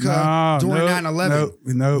America during 9/11.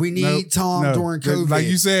 No, we need Tom during COVID. Like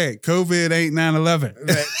you said, COVID ain't 9/11.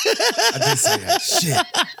 I did say that. Shit.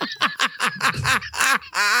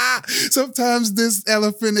 Sometimes this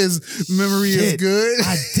elephant memory is good.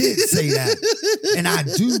 I did say that. And I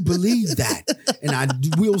do believe that. And I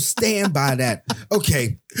will stand by that.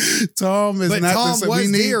 Okay. Tom was there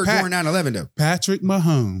during 9/11 though. Patrick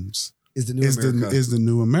Mahomes is the new America. Is the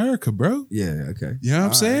new America, bro. Yeah, okay. You know what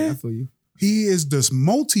I'm saying? Right, I feel you. He is this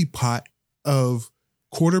multi-pot of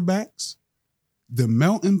quarterbacks, the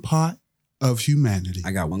melting pot of humanity.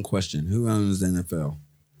 I got one question. Who owns the NFL?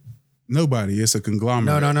 Nobody. It's a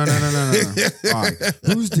conglomerate. No. All right.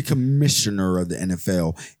 Who's the commissioner of the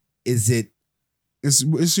NFL? Is it?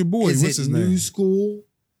 It's your boy. What's his name? New school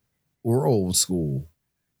or old school?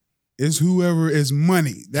 It's whoever is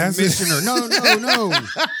money. That's commissioner.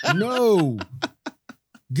 No.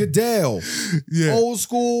 Goodell. Yeah. Old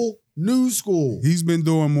school, new school. He's been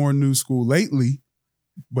doing more new school lately,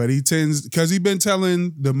 but he tends, because he's been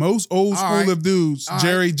telling the most old school of dudes,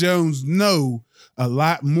 Jerry Jones, no, a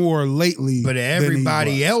lot more lately. But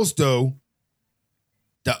everybody else, though,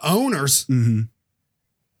 the owners. Mm-hmm.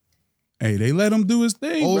 Hey, they let him do his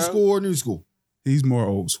thing. Old school or new school? He's more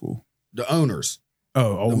old school. The owners.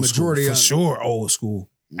 Oh, old the majority school. For sure, old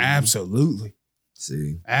school. Mm-hmm. Absolutely.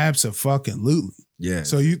 See. Absolutely. Yeah.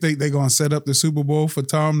 So you think they're going to set up the Super Bowl for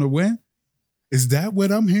Tom to win? Is that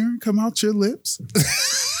what I'm hearing come out your lips?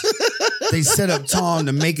 They set up Tom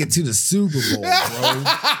to make it to the Super Bowl, bro.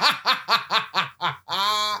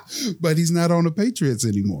 But he's not on the Patriots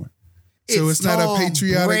anymore. So it's not a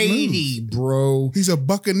patriotic Brady, move. Bro. He's a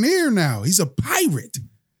Buccaneer now. He's a pirate.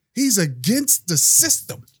 He's against the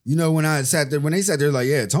system. You know, when they sat there, like,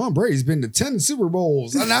 yeah, Tom Brady's been to 10 Super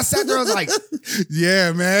Bowls. And I sat there, I was like,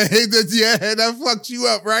 yeah, man. Yeah, that fucked you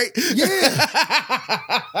up, right? Yeah.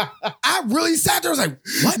 I really sat there, I was like,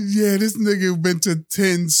 what? Yeah, this nigga been to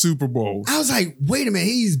 10 Super Bowls. I was like, wait a minute.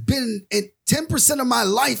 He's been, 10% of my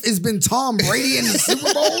life has been Tom Brady in the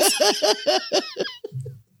Super Bowls.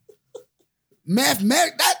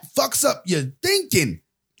 Mathematics, that fucks up your thinking.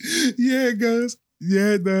 Yeah, it does.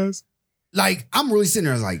 Yeah, it does. Like, I'm really sitting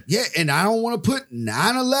there, I was like, yeah, and I don't want to put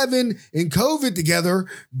 9/11 and COVID together,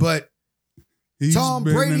 but he's Tom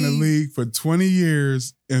been Brady in the league for 20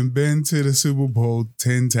 years and been to the Super Bowl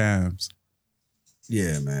 10 times.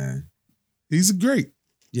 Yeah, man. He's great.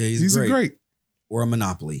 Yeah, he's a great. Or a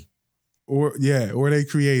monopoly. Or they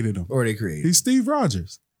created him. He's Steve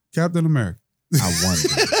Rogers, Captain America. I wonder.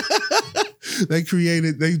 They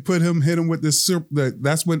hit him with the syrup.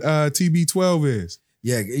 That's what TB12 is.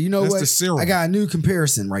 Yeah, you know That's what? The syrup. I got a new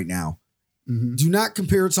comparison right now. Mm-hmm. Do not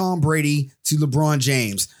compare Tom Brady to LeBron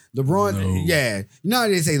James. LeBron, yeah. You know how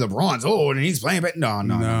they say LeBron's old and he's playing, but no.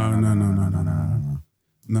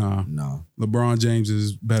 LeBron James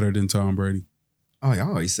is better than Tom Brady. Oh, I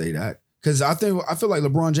always say that. Because I feel like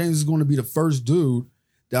LeBron James is going to be the first dude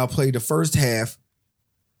that'll play the first half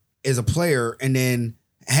as a player, and then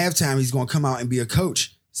halftime he's going to come out and be a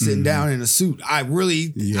coach sitting down in a suit.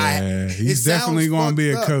 He's definitely going to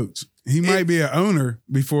be a coach. He might be an owner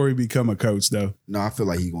before he become a coach, though. No, I feel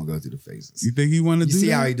like he's going to go through the phases. You think he want to do that? You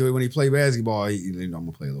see how he do it when he play basketball? I'm going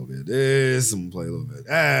to play a little bit of this. I'm going to play a little bit of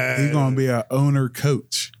that. He's going to be an owner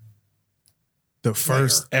coach. The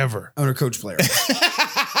first ever. Owner coach player.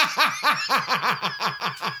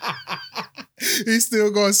 He's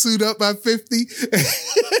still going to suit up by 50.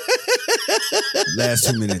 Last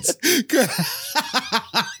 2 minutes.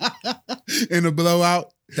 In a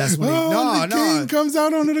blowout. That's when King comes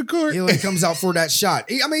out onto the court. He only comes out for that shot.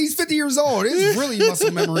 He's 50 years old. It's really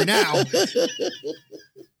muscle memory now.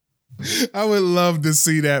 I would love to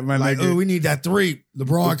see that, man. Like, we need that three.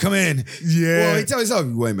 LeBron, come in. Yeah. Well, he tells himself,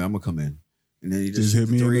 wait a minute, I'm going to come in. And then he just hit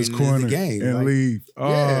me in this corner and leave.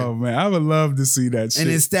 Oh, man. I would love to see that shit.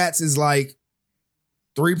 And his stats is like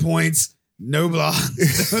 3 points, no blocks.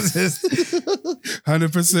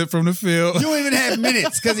 100% from the field. You don't even have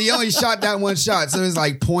minutes because he only shot that one shot. So it's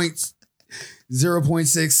like points,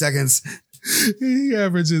 0.6 seconds. He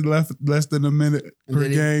averages less than a minute per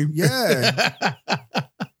game. Yeah.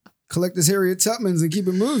 Collect his Harriet Tubmans and keep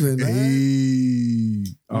it moving, man.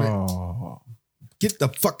 Oh. Get the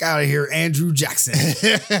fuck out of here, Andrew Jackson.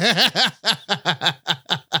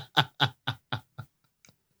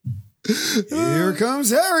 Here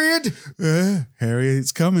comes Harriet.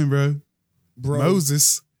 Harriet's coming, bro.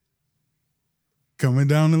 Moses coming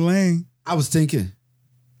down the lane. I was thinking,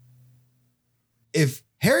 if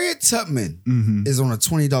Harriet Tubman is on a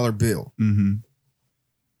 $20 bill,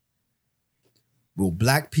 will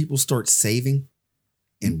black people start saving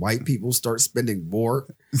and white people start spending more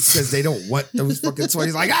because they don't want those fucking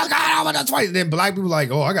 20s? Like, oh God, I want a 20. And then black people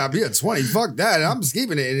like, oh, I gotta be a 20. Fuck that. I'm just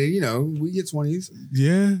keeping it. And we get 20s.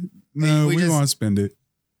 Yeah. No, we're going to spend it.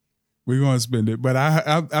 We're going to spend it. But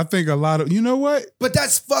I think a lot of, you know what? But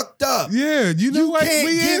that's fucked up. Yeah. You know what? We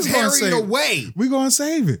can't give Harriet away. We're going to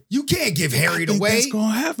save it. You can't give Harriet away. That's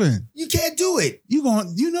going to happen. You can't do it. You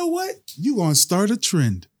know what? You're going to start a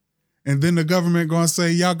trend. And then the government going to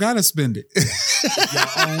say, y'all got to spend it.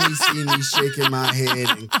 Y'all only see me shaking my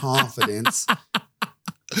head in confidence.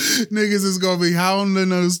 Niggas is going to be hounding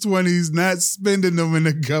those 20s, not spending them, and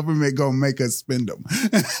the government going to make us spend them.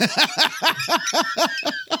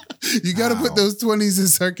 You got to put those 20s in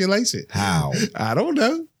circulation. How? I don't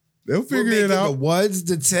know. They'll figure it out. The ones,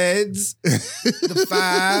 the tens, the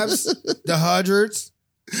fives, the hundreds.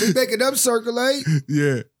 We making them circulate.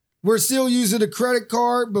 Yeah. We're still using a credit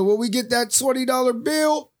card, but when we get that $20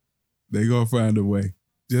 bill, they going to find a way.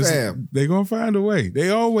 They're gonna find a way.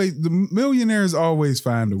 The millionaires always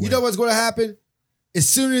find a way. You know what's gonna happen? As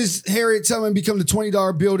soon as Harriet Tubman become the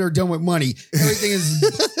 $20 bill, they're done with money. Everything is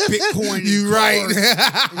Bitcoin and you right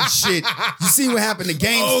and shit. You see what happened to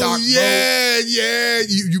GameStop? Oh yeah.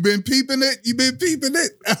 You been peeping it? You been peeping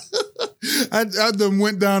it? I done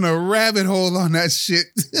went down a rabbit hole on that shit,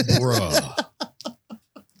 Bruh.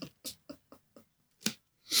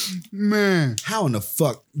 Man, How in the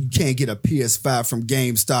fuck you can't get a PS5 from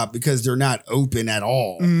GameStop because they're not open at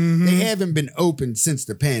all? Mhm. They haven't been open since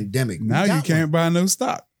the pandemic. now you can't buy no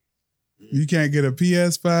stock. You can't get a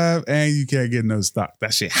PS5 and you can't get no stock.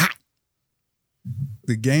 That shit hot.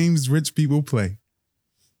 The games rich people play.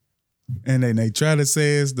 And then they try to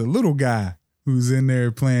say it's the little guy who's in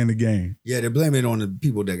there playing the game. Yeah, they're blaming it on the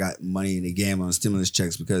people that got money and they gamble on stimulus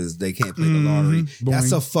checks because they can't play the lottery.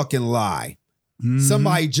 That's a fucking lie.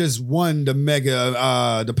 Somebody just won the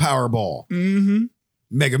the Powerball,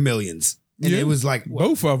 Mega Millions, and it was like what?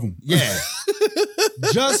 Both of them. Yeah,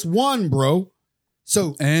 just one, bro.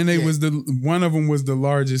 So and one of them was the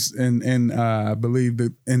largest, and I believe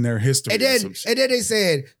that in their history. And then they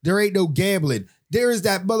said there ain't no gambling. There is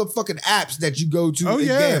that motherfucking apps that you go to and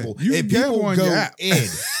gamble, and people go in.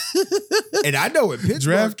 And I know in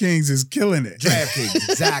Pittsburgh, DraftKings is killing it. DraftKings,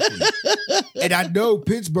 exactly. And I know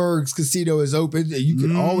Pittsburgh's casino is open, and you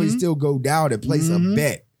can always still go down and place a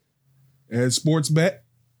bet. And sports bet,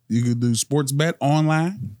 you could do sports bet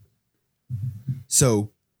online.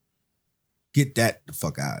 So get that the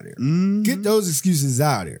fuck out of there. Get those excuses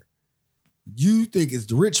out of there. You think it's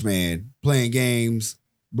the rich man playing games.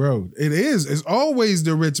 Bro, it is. It's always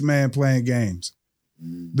the rich man playing games.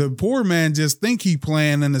 The poor man just think he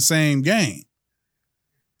playing in the same game.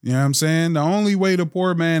 You know what I'm saying? The only way the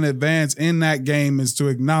poor man advance in that game is to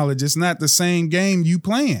acknowledge it's not the same game you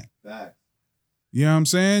playing. Fact. You know what I'm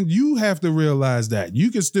saying? You have to realize that. You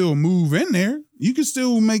can still move in there. You can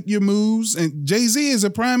still make your moves. And Jay-Z is a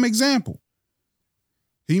prime example.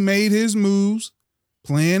 He made his moves,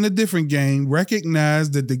 playing a different game,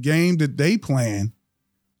 recognized that the game that they playing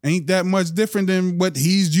ain't that much different than what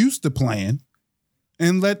he's used to playing,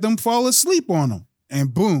 and let them fall asleep on him.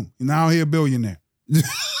 And boom, now he a billionaire. You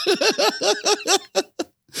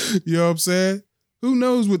know what I'm saying? Who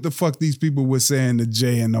knows what the fuck these people were saying to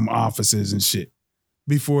Jay in them offices and shit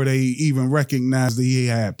before they even recognized that he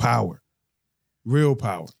had power. Real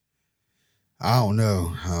power. I don't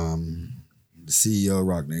know. The CEO of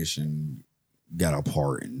Rock Nation got a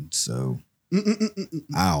pardon, so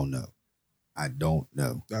I don't know. I don't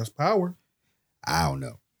know. That's power. I don't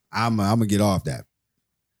know. I'm gonna get off that.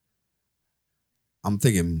 I'm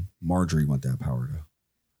thinking Marjorie want that power though.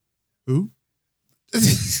 Who?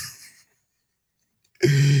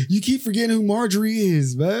 You keep forgetting who Marjorie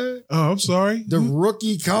is, man. Oh, I'm sorry. The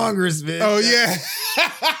rookie congressman. Oh yeah.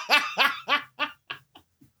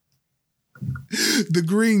 The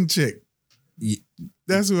green chick. Yeah.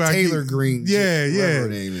 That's who Taylor Green. Yeah, chick, yeah. her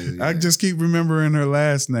name is, yeah. I just keep remembering her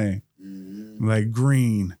last name. Like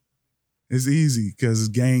Green. It's easy because it's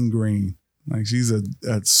gangrene. Like she's a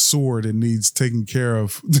sore that needs taken care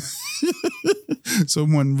of.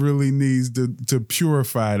 Someone really needs to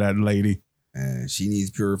purify that lady. She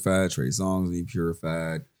needs purified. Trey Songz need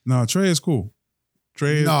purified. No, Trey is cool.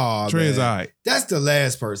 Trey is all right. That's the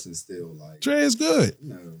last person still. Like Trey is good.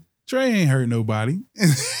 No. Trey ain't hurt nobody.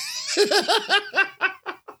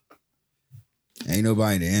 Ain't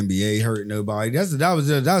nobody in the NBA hurt nobody.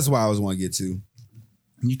 That's why I was want to get to.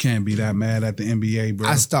 You can't be that mad at the NBA, bro.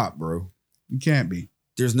 I stopped, bro. You can't be.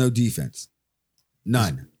 There's no defense.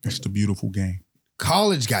 None. It's the beautiful game.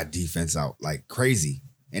 College got defense out like crazy.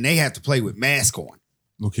 And they have to play with mask on.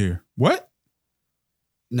 Look here. What?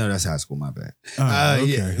 No, that's high school. My bad. Okay.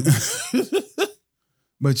 Yeah.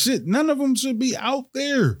 But shit, none of them should be out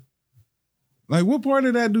there. Like, what part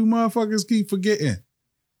of that do motherfuckers keep forgetting?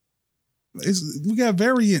 We got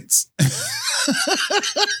variants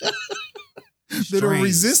that are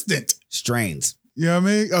resistant. Strains. You know what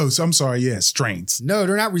I mean? Oh, so I'm sorry. Yeah, strains. No,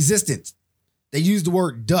 they're not resistant. They use the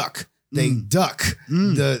word duck. They duck.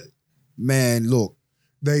 Man, look.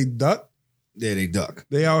 They duck? Yeah, they duck.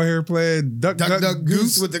 They out here playing duck,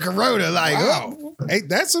 goose with the corona. Like, wow. Ain't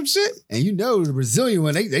that some shit? And you know the Brazilian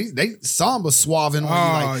one, they samba suaving.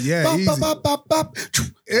 Yeah,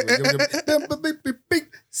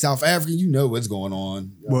 South African, you know what's going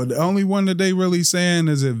on. Well, the only one that they really saying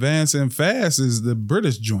is advancing fast is the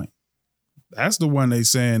British joint. That's the one they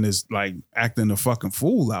saying is like acting a fucking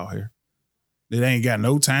fool out here. They ain't got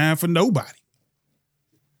no time for nobody.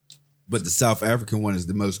 But the South African one is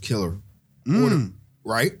the most killer.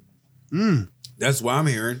 Right? That's what I'm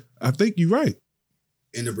hearing. I think you're right.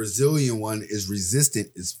 And the Brazilian one is resistant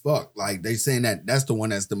as fuck. Like they saying that's the one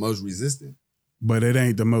that's the most resistant. But it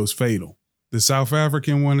ain't the most fatal. The South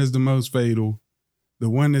African one is the most fatal. The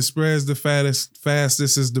one that spreads the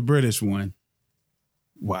fastest is the British one.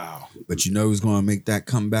 Wow. But you know who's going to make that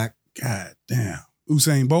comeback? God damn.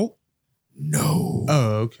 Usain Bolt? No.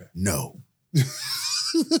 Oh, okay. No.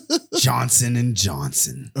 Johnson &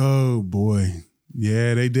 Johnson. Oh, boy.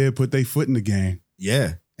 Yeah, they did put their foot in the game.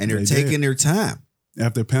 Yeah. And they're taking their time.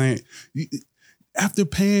 After paying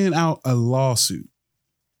out a lawsuit.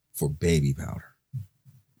 For baby powder.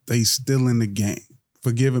 They still in the game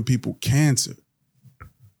for giving people cancer.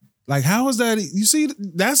 Like, how is that? You see,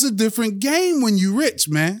 that's a different game when you rich,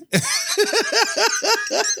 man.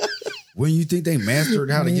 When you think they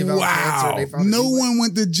mastered how to give out cancer, no one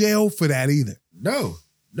went to jail for that either. No.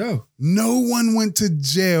 No one went to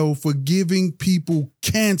jail for giving people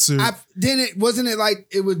cancer. Wasn't it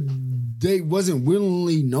like they wasn't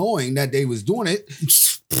willingly knowing that they was doing it.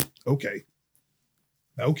 Okay.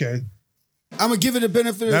 I'm going to give it a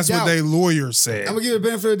benefit of the doubt. That's what they lawyers said. I'm going to give it a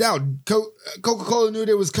benefit of the doubt. Coca-Cola knew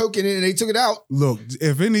there was coke in it and they took it out. Look,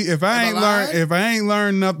 if I ain't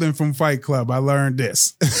learned nothing from Fight Club, I learned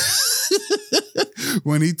this.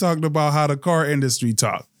 When he talked about how the car industry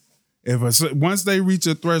talk. Once they reach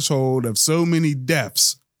a threshold of so many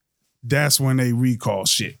deaths, that's when they recall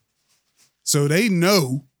shit. So they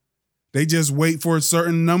know, they just wait for a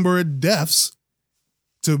certain number of deaths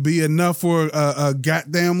to be enough for a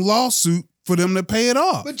goddamn lawsuit for them to pay it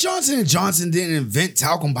off. But Johnson & Johnson didn't invent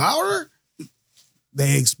talcum powder.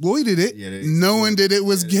 They exploited it, knowing that it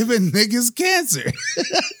was giving niggas cancer.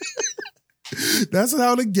 That's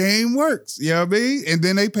how the game works. You know what I mean? And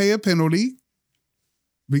then they pay a penalty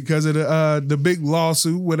because of the big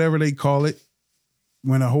lawsuit, whatever they call it,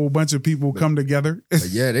 when a whole bunch of people come together.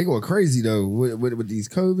 Yeah, they going crazy though with these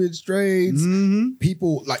COVID strains. Mm-hmm.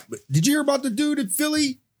 People like, did you hear about the dude in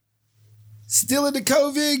Philly stealing the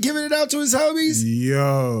COVID, giving it out to his homies?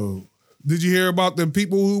 Yo, did you hear about the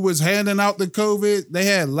people who was handing out the COVID? They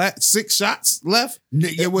had 6 shots left.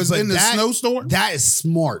 It was in the snowstorm. That is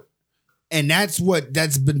smart. And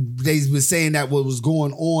they've been saying that what was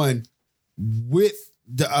going on with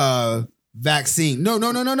the vaccine. No.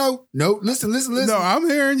 Listen. No, I'm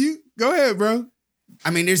hearing you. Go ahead, bro.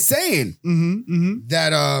 I mean, they're saying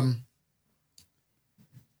that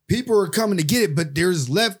people are coming to get it, but there's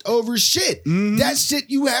leftover shit. Mm-hmm. That shit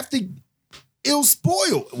it'll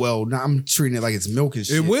spoil. Well, now I'm treating it like it's milk and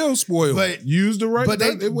shit. It will spoil. But use the right.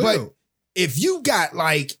 It will. But if you got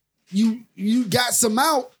you got some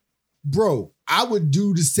out, bro, I would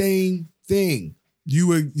do the same thing.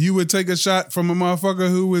 You would take a shot from a motherfucker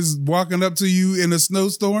who was walking up to you in a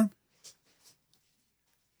snowstorm?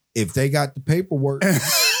 If they got the paperwork.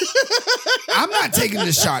 I'm not taking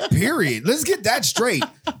the shot, period. Let's get that straight.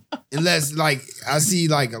 Unless, I see, a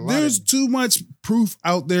lot There's too much proof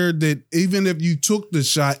out there that even if you took the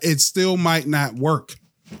shot, it still might not work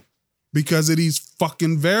because of these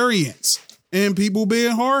fucking variants and people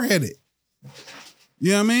being hard-headed.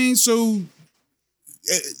 You know what I mean? So,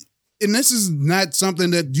 and this is not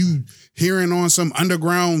something that you hearing on some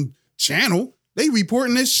underground channel. They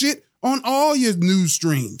reporting this shit on all your news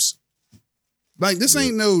streams. Like, this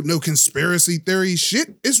ain't no conspiracy theory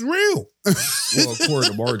shit. It's real. Well,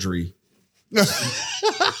 according to Marjorie,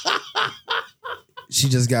 she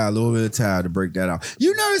just got a little bit of time to break that out.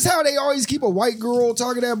 You notice how they always keep a white girl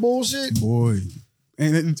talking that bullshit? Boy.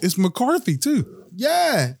 And it's McCarthy, too.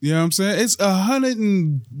 Yeah. You know what I'm saying? It's 100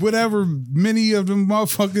 and whatever many of them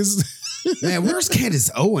motherfuckers. Man, where's Candace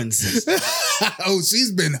Owens? Oh,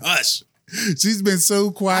 she's been hush. She's been so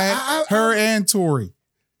quiet. Her and Tori.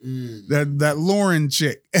 That Lauren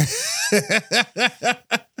chick. You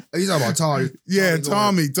talking about Tommy? Yeah,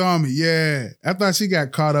 Tommy. Yeah, I thought she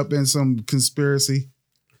got caught up in some conspiracy.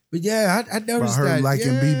 But yeah, I noticed about her that.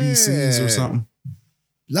 liking BBCs or something.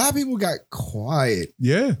 A lot of people got quiet.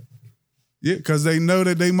 Yeah, because they know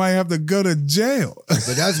that they might have to go to jail.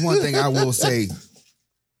 But that's one thing I will say.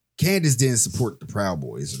 Candace didn't support the Proud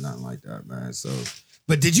Boys or nothing like that, man. So,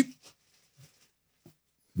 but did you?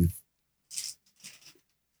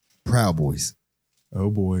 Proud Boys.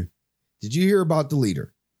 Oh boy. Did you hear about the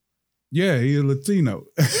leader? Yeah, he's a Latino.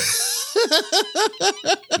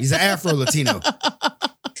 He's an Afro-Latino.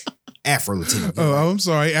 Afro-Latino. Oh, I'm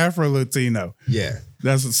sorry. Afro-Latino. Yeah.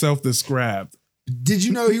 That's self-described. Did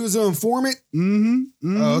you know he was an informant?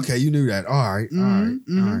 Mm-hmm. Oh, okay. You knew that. All right.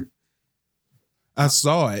 I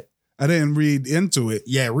saw it. I didn't read into it.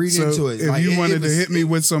 Yeah, read into it. If you wanted to hit me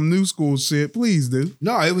with some new school shit, please do.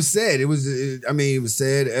 No, it was said. It was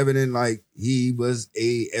said, evident, like he was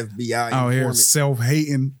a FBI informant. Out here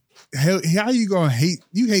self-hating. how you gonna hate?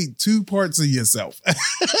 You hate two parts of yourself.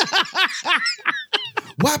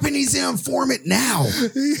 Why can't he inform it now?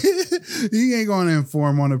 He ain't gonna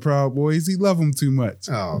inform on the Proud Boys. He love them too much.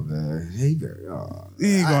 Oh man, he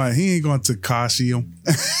ain't going to Takashi him.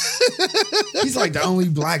 He's like the only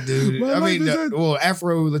black dude.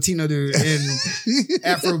 Afro Latino dude and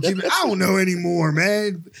Afro Cuban. I don't know anymore,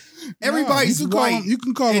 man. Everybody's white. You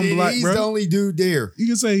can call him black, he's bro. the only dude there. You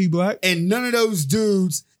can say he black. And none of those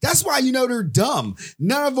dudes. That's why they're dumb.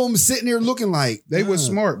 None of them sitting there looking like they was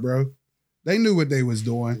smart, bro. They knew what they was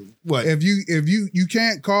doing. What? If you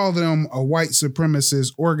can't call them a white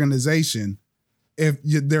supremacist organization if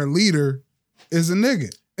their leader is a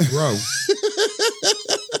nigga, bro.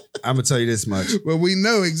 I'm gonna tell you this much. But we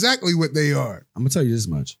know exactly what they are. I'm gonna tell you this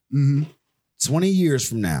much. 20 years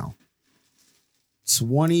from now.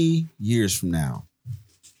 20 years from now.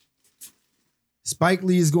 Spike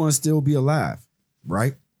Lee is going to still be alive,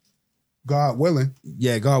 right? God willing.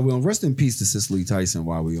 Yeah, God willing. Rest in peace to Cicely Tyson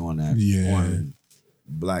while we on that. Yeah. On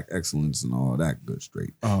black excellence and all that good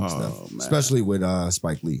straight stuff. Man. Especially with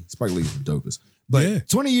Spike Lee. Spike Lee's the dopest. But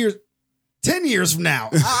 20 years, 10 years from now.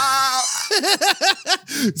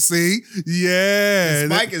 See? Yeah.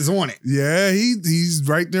 Spike is on it. Yeah, he's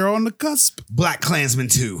right there on the cusp. Black Klansman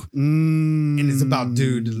 2. And it's about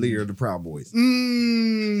Dude, the leader of the Proud Boys.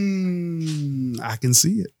 I can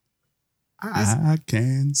see it. I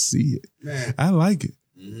can see it. Man. I like it.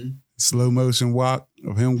 Slow motion walk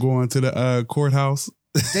of him going to the courthouse.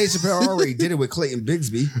 Dave Chappelle already did it with Clayton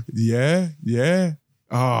Bigsby. Yeah.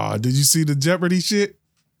 Oh, did you see the Jeopardy shit?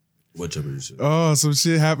 What Jeopardy shit? Oh, some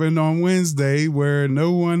shit happened on Wednesday where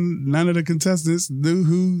none of the contestants knew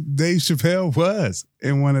who Dave Chappelle was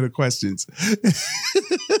in one of the questions.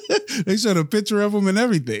 They showed a picture of him and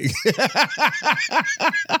everything.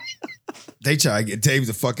 They try to get Dave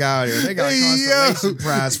the fuck out of here. They got a consolation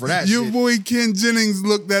prize for that Your shit. boy Ken Jennings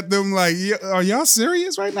looked at them like, are y'all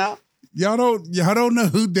serious right now? Y'all don't know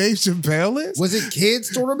who Dave Chappelle is? Was it kids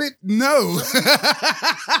tournament? No.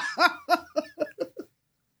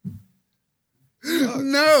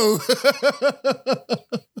 No.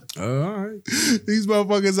 All right. These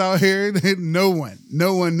motherfuckers out here, no one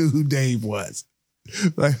knew who Dave was.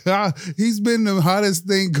 Like, he's been the hottest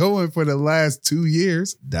thing going for the last 2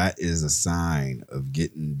 years. That is a sign of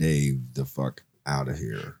getting Dave the fuck out of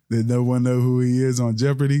here. Did no one know who he is on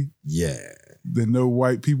Jeopardy? Yeah. Did no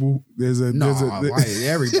white people? Everybody know who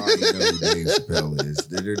Dave Chappelle is.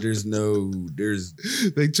 There's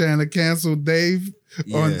they trying to cancel Dave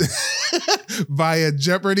on via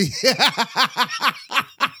Jeopardy.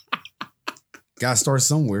 Gotta start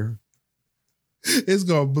somewhere. It's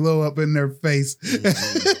gonna blow up in their face.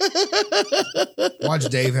 Watch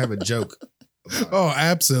Dave have a joke. Oh,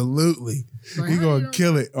 absolutely. He's gonna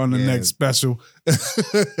kill it on the next special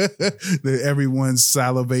that everyone's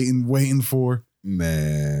salivating, waiting for.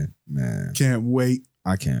 Man. Can't wait.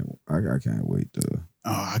 I can't wait to.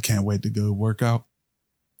 Oh, I can't wait to go work out.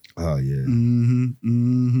 Oh yeah.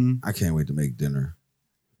 I can't wait to make dinner,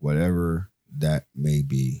 whatever that may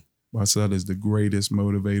be. My son is the greatest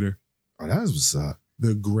motivator. Oh, that's what's up.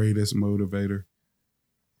 The greatest motivator.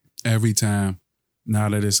 Every time, now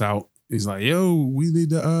that it's out, he's like, "Yo, we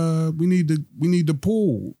need the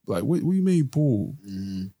pool." Like, what do you mean pool?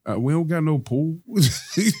 We don't got no pool.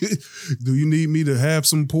 Do you need me to have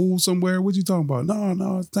some pool somewhere? What you talking about?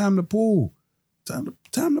 No, it's time to pool. Time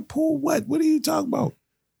to pool. What? What are you talking about?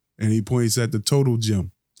 And he points at the Total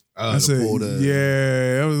Gym. I said,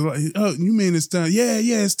 yeah. I was like, oh, you mean it's time? Yeah,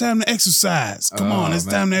 it's time to exercise. Come on, it's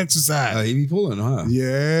time to exercise. He be pulling, huh?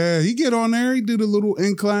 Yeah, he get on there. He do the little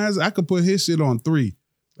inclines. I could put his shit on 3.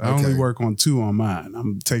 I only work on 2 on mine.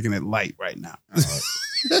 I'm taking it light right now.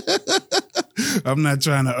 I'm not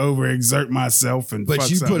trying to overexert myself and.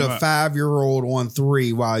 But you put a 5-year-old on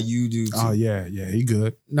 3 while you do 2. Oh yeah, he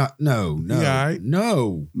good. No, He all right.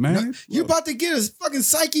 no, man. No. You about to get his fucking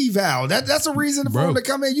psyche eval. That's a reason for him to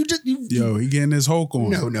come in. Yo, he getting his Hulk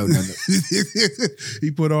on. No.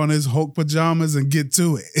 He put on his Hulk pajamas and get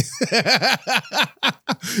to it.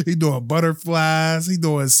 He doing butterflies. He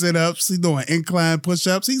doing sit-ups. He doing incline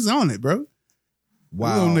push-ups. He's on it, bro.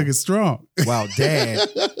 Wow, little nigga strong. Wow, dad.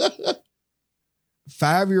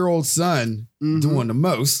 5-year-old son doing the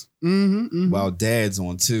most while dad's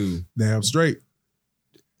on 2. Damn straight.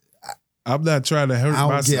 I'm not trying to hurt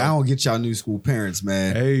myself. I don't get y'all new school parents,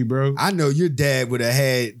 man. Hey, bro. I know your dad would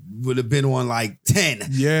have been on like 10.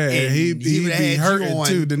 Yeah, and he'd be hurting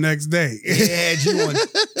too the next day. He had you on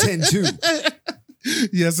 10 too.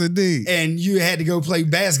 Yes, indeed. And you had to go play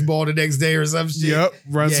basketball the next day or some shit. Yep,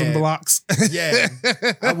 run some blocks. Yeah.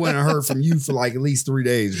 I wouldn't have heard from you for like at least 3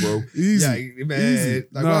 days, bro. Easy. Yeah, man. Easy.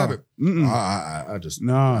 Like, No. what happened? Mm-mm. I just...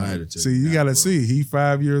 No. I had to See, you got to see. He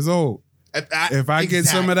 5 years old. If I get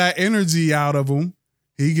some of that energy out of him,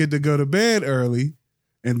 he get to go to bed early,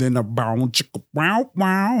 and then the bow chicka wow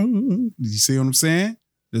wow. You see what I'm saying?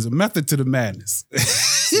 There's a method to the madness.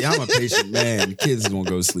 See, I'm a patient man. The kids is gonna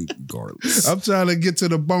go to sleep regardless. I'm trying to get to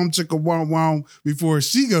the boom chicka wow wow before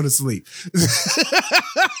she go to sleep.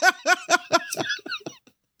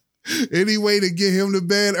 Any way to get him to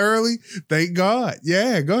bed early? Thank God.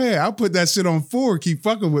 Yeah, go ahead. I'll put that shit on 4. Keep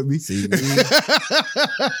fucking with me. See me?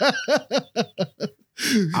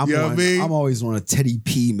 I'm always on a Teddy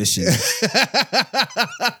P mission.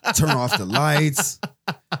 Turn off the lights.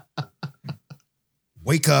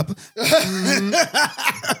 Wake up.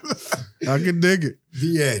 I can dig it.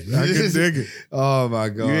 Yeah. I can dig it. Oh my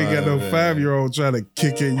God. You ain't got no man. 5-year-old trying to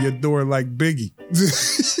kick in your door like Biggie.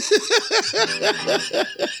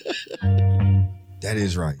 That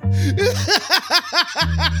is right.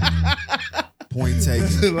 Point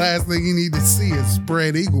taken. The last thing you need to see is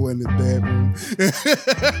Spread Eagle in the bedroom.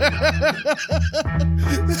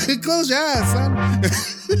 Close your eyes, son.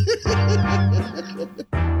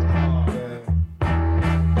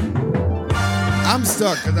 I'm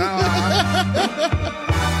stuck because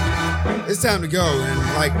it's time to go, and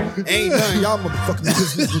like ain't none of y'all motherfucking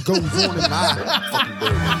business what goes on in my fucking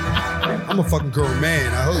bedroom. I'm a fucking grown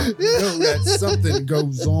man. I hope you know that something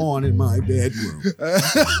goes on in my bedroom.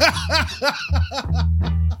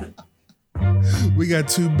 We got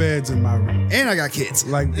 2 beds in my room. And I got kids.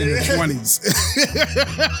 Like in the 20s.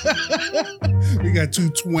 We got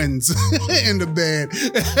 2 twins in the bed.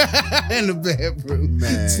 In the bedroom.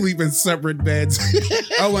 Man. Sleep in separate beds.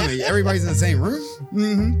 Oh, wait a minute. Everybody's in the same room?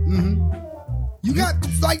 Mm-hmm. Mm-hmm. You got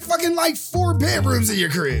like 4 bedrooms in your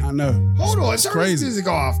crib. I know. Hold on. It's Turn crazy. this music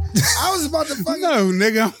off. I was about to fucking... No,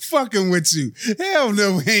 nigga, I'm fucking with you. Hell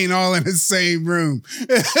no, we ain't all in the same room.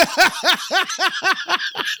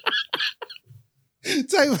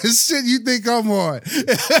 Type of shit you think I'm on.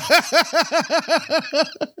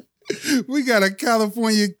 We got a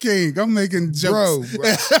California king. I'm making jokes.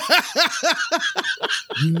 Bro.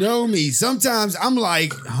 You know me. Sometimes I'm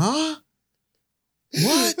like, huh?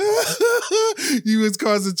 What? You was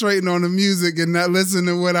concentrating on the music and not listening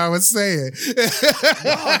to what I was saying.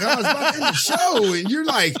 I was about to end the show, and you're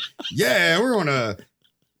like, yeah, we're on a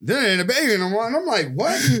dinner and a baby, and I'm like,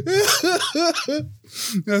 what?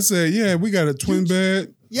 I said, yeah, we got a twin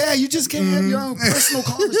bed. Yeah, you just can't have your own personal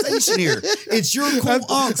conversation here. It's your cool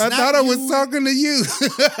unks. I thought I was talking to you.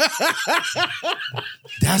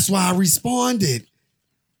 That's why I responded.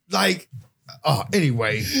 Like,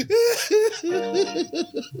 anyway.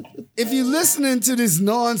 If you're listening to this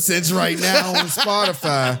nonsense right now on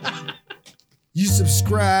Spotify, you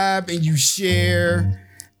subscribe and you share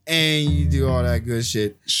and you do all that good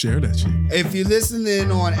shit. Share that shit. If you're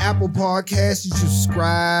listening on Apple Podcasts, you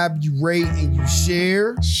subscribe, you rate, and you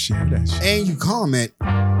share. Share that shit. And you comment.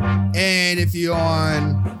 And if you're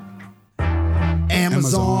on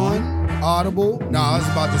Amazon. Audible. No, I was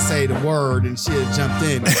about to say the word and she had jumped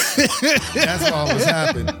in. That's what was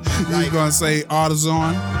happening. You were going to say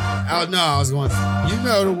Autozone? No, I was going to, you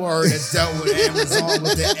know the word that's dealt with Amazon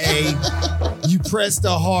with the A. You press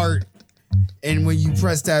the heart. And when you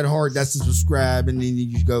press that heart, that's to subscribe. And then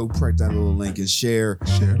you go press that little link and share.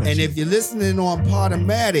 And if you're listening on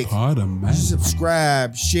Podomatic, you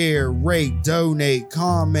subscribe, share, rate, donate,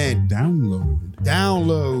 comment,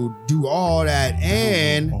 download, do all that.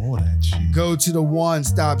 And all that shit. Go to the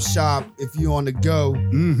one-stop shop if you're on the go.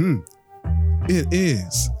 Mm-hmm. It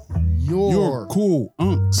is your cool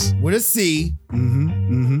unks with a C. Mm-hmm.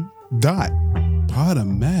 Mm-hmm.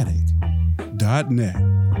 Podomatic.net.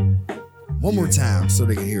 One more time so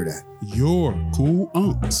they can hear that. Your cool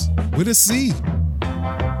unks with a C.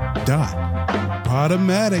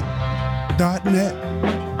 Podomatic.net.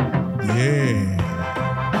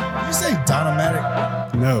 Yeah. Did you say Donomatic?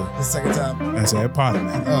 No. The second time? I said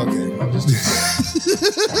Podomatic. Oh, okay.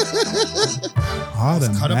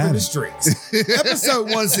 Podomatic. Cut up in the streets. Episode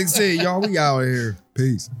 116, y'all. We out here.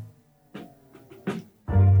 Peace.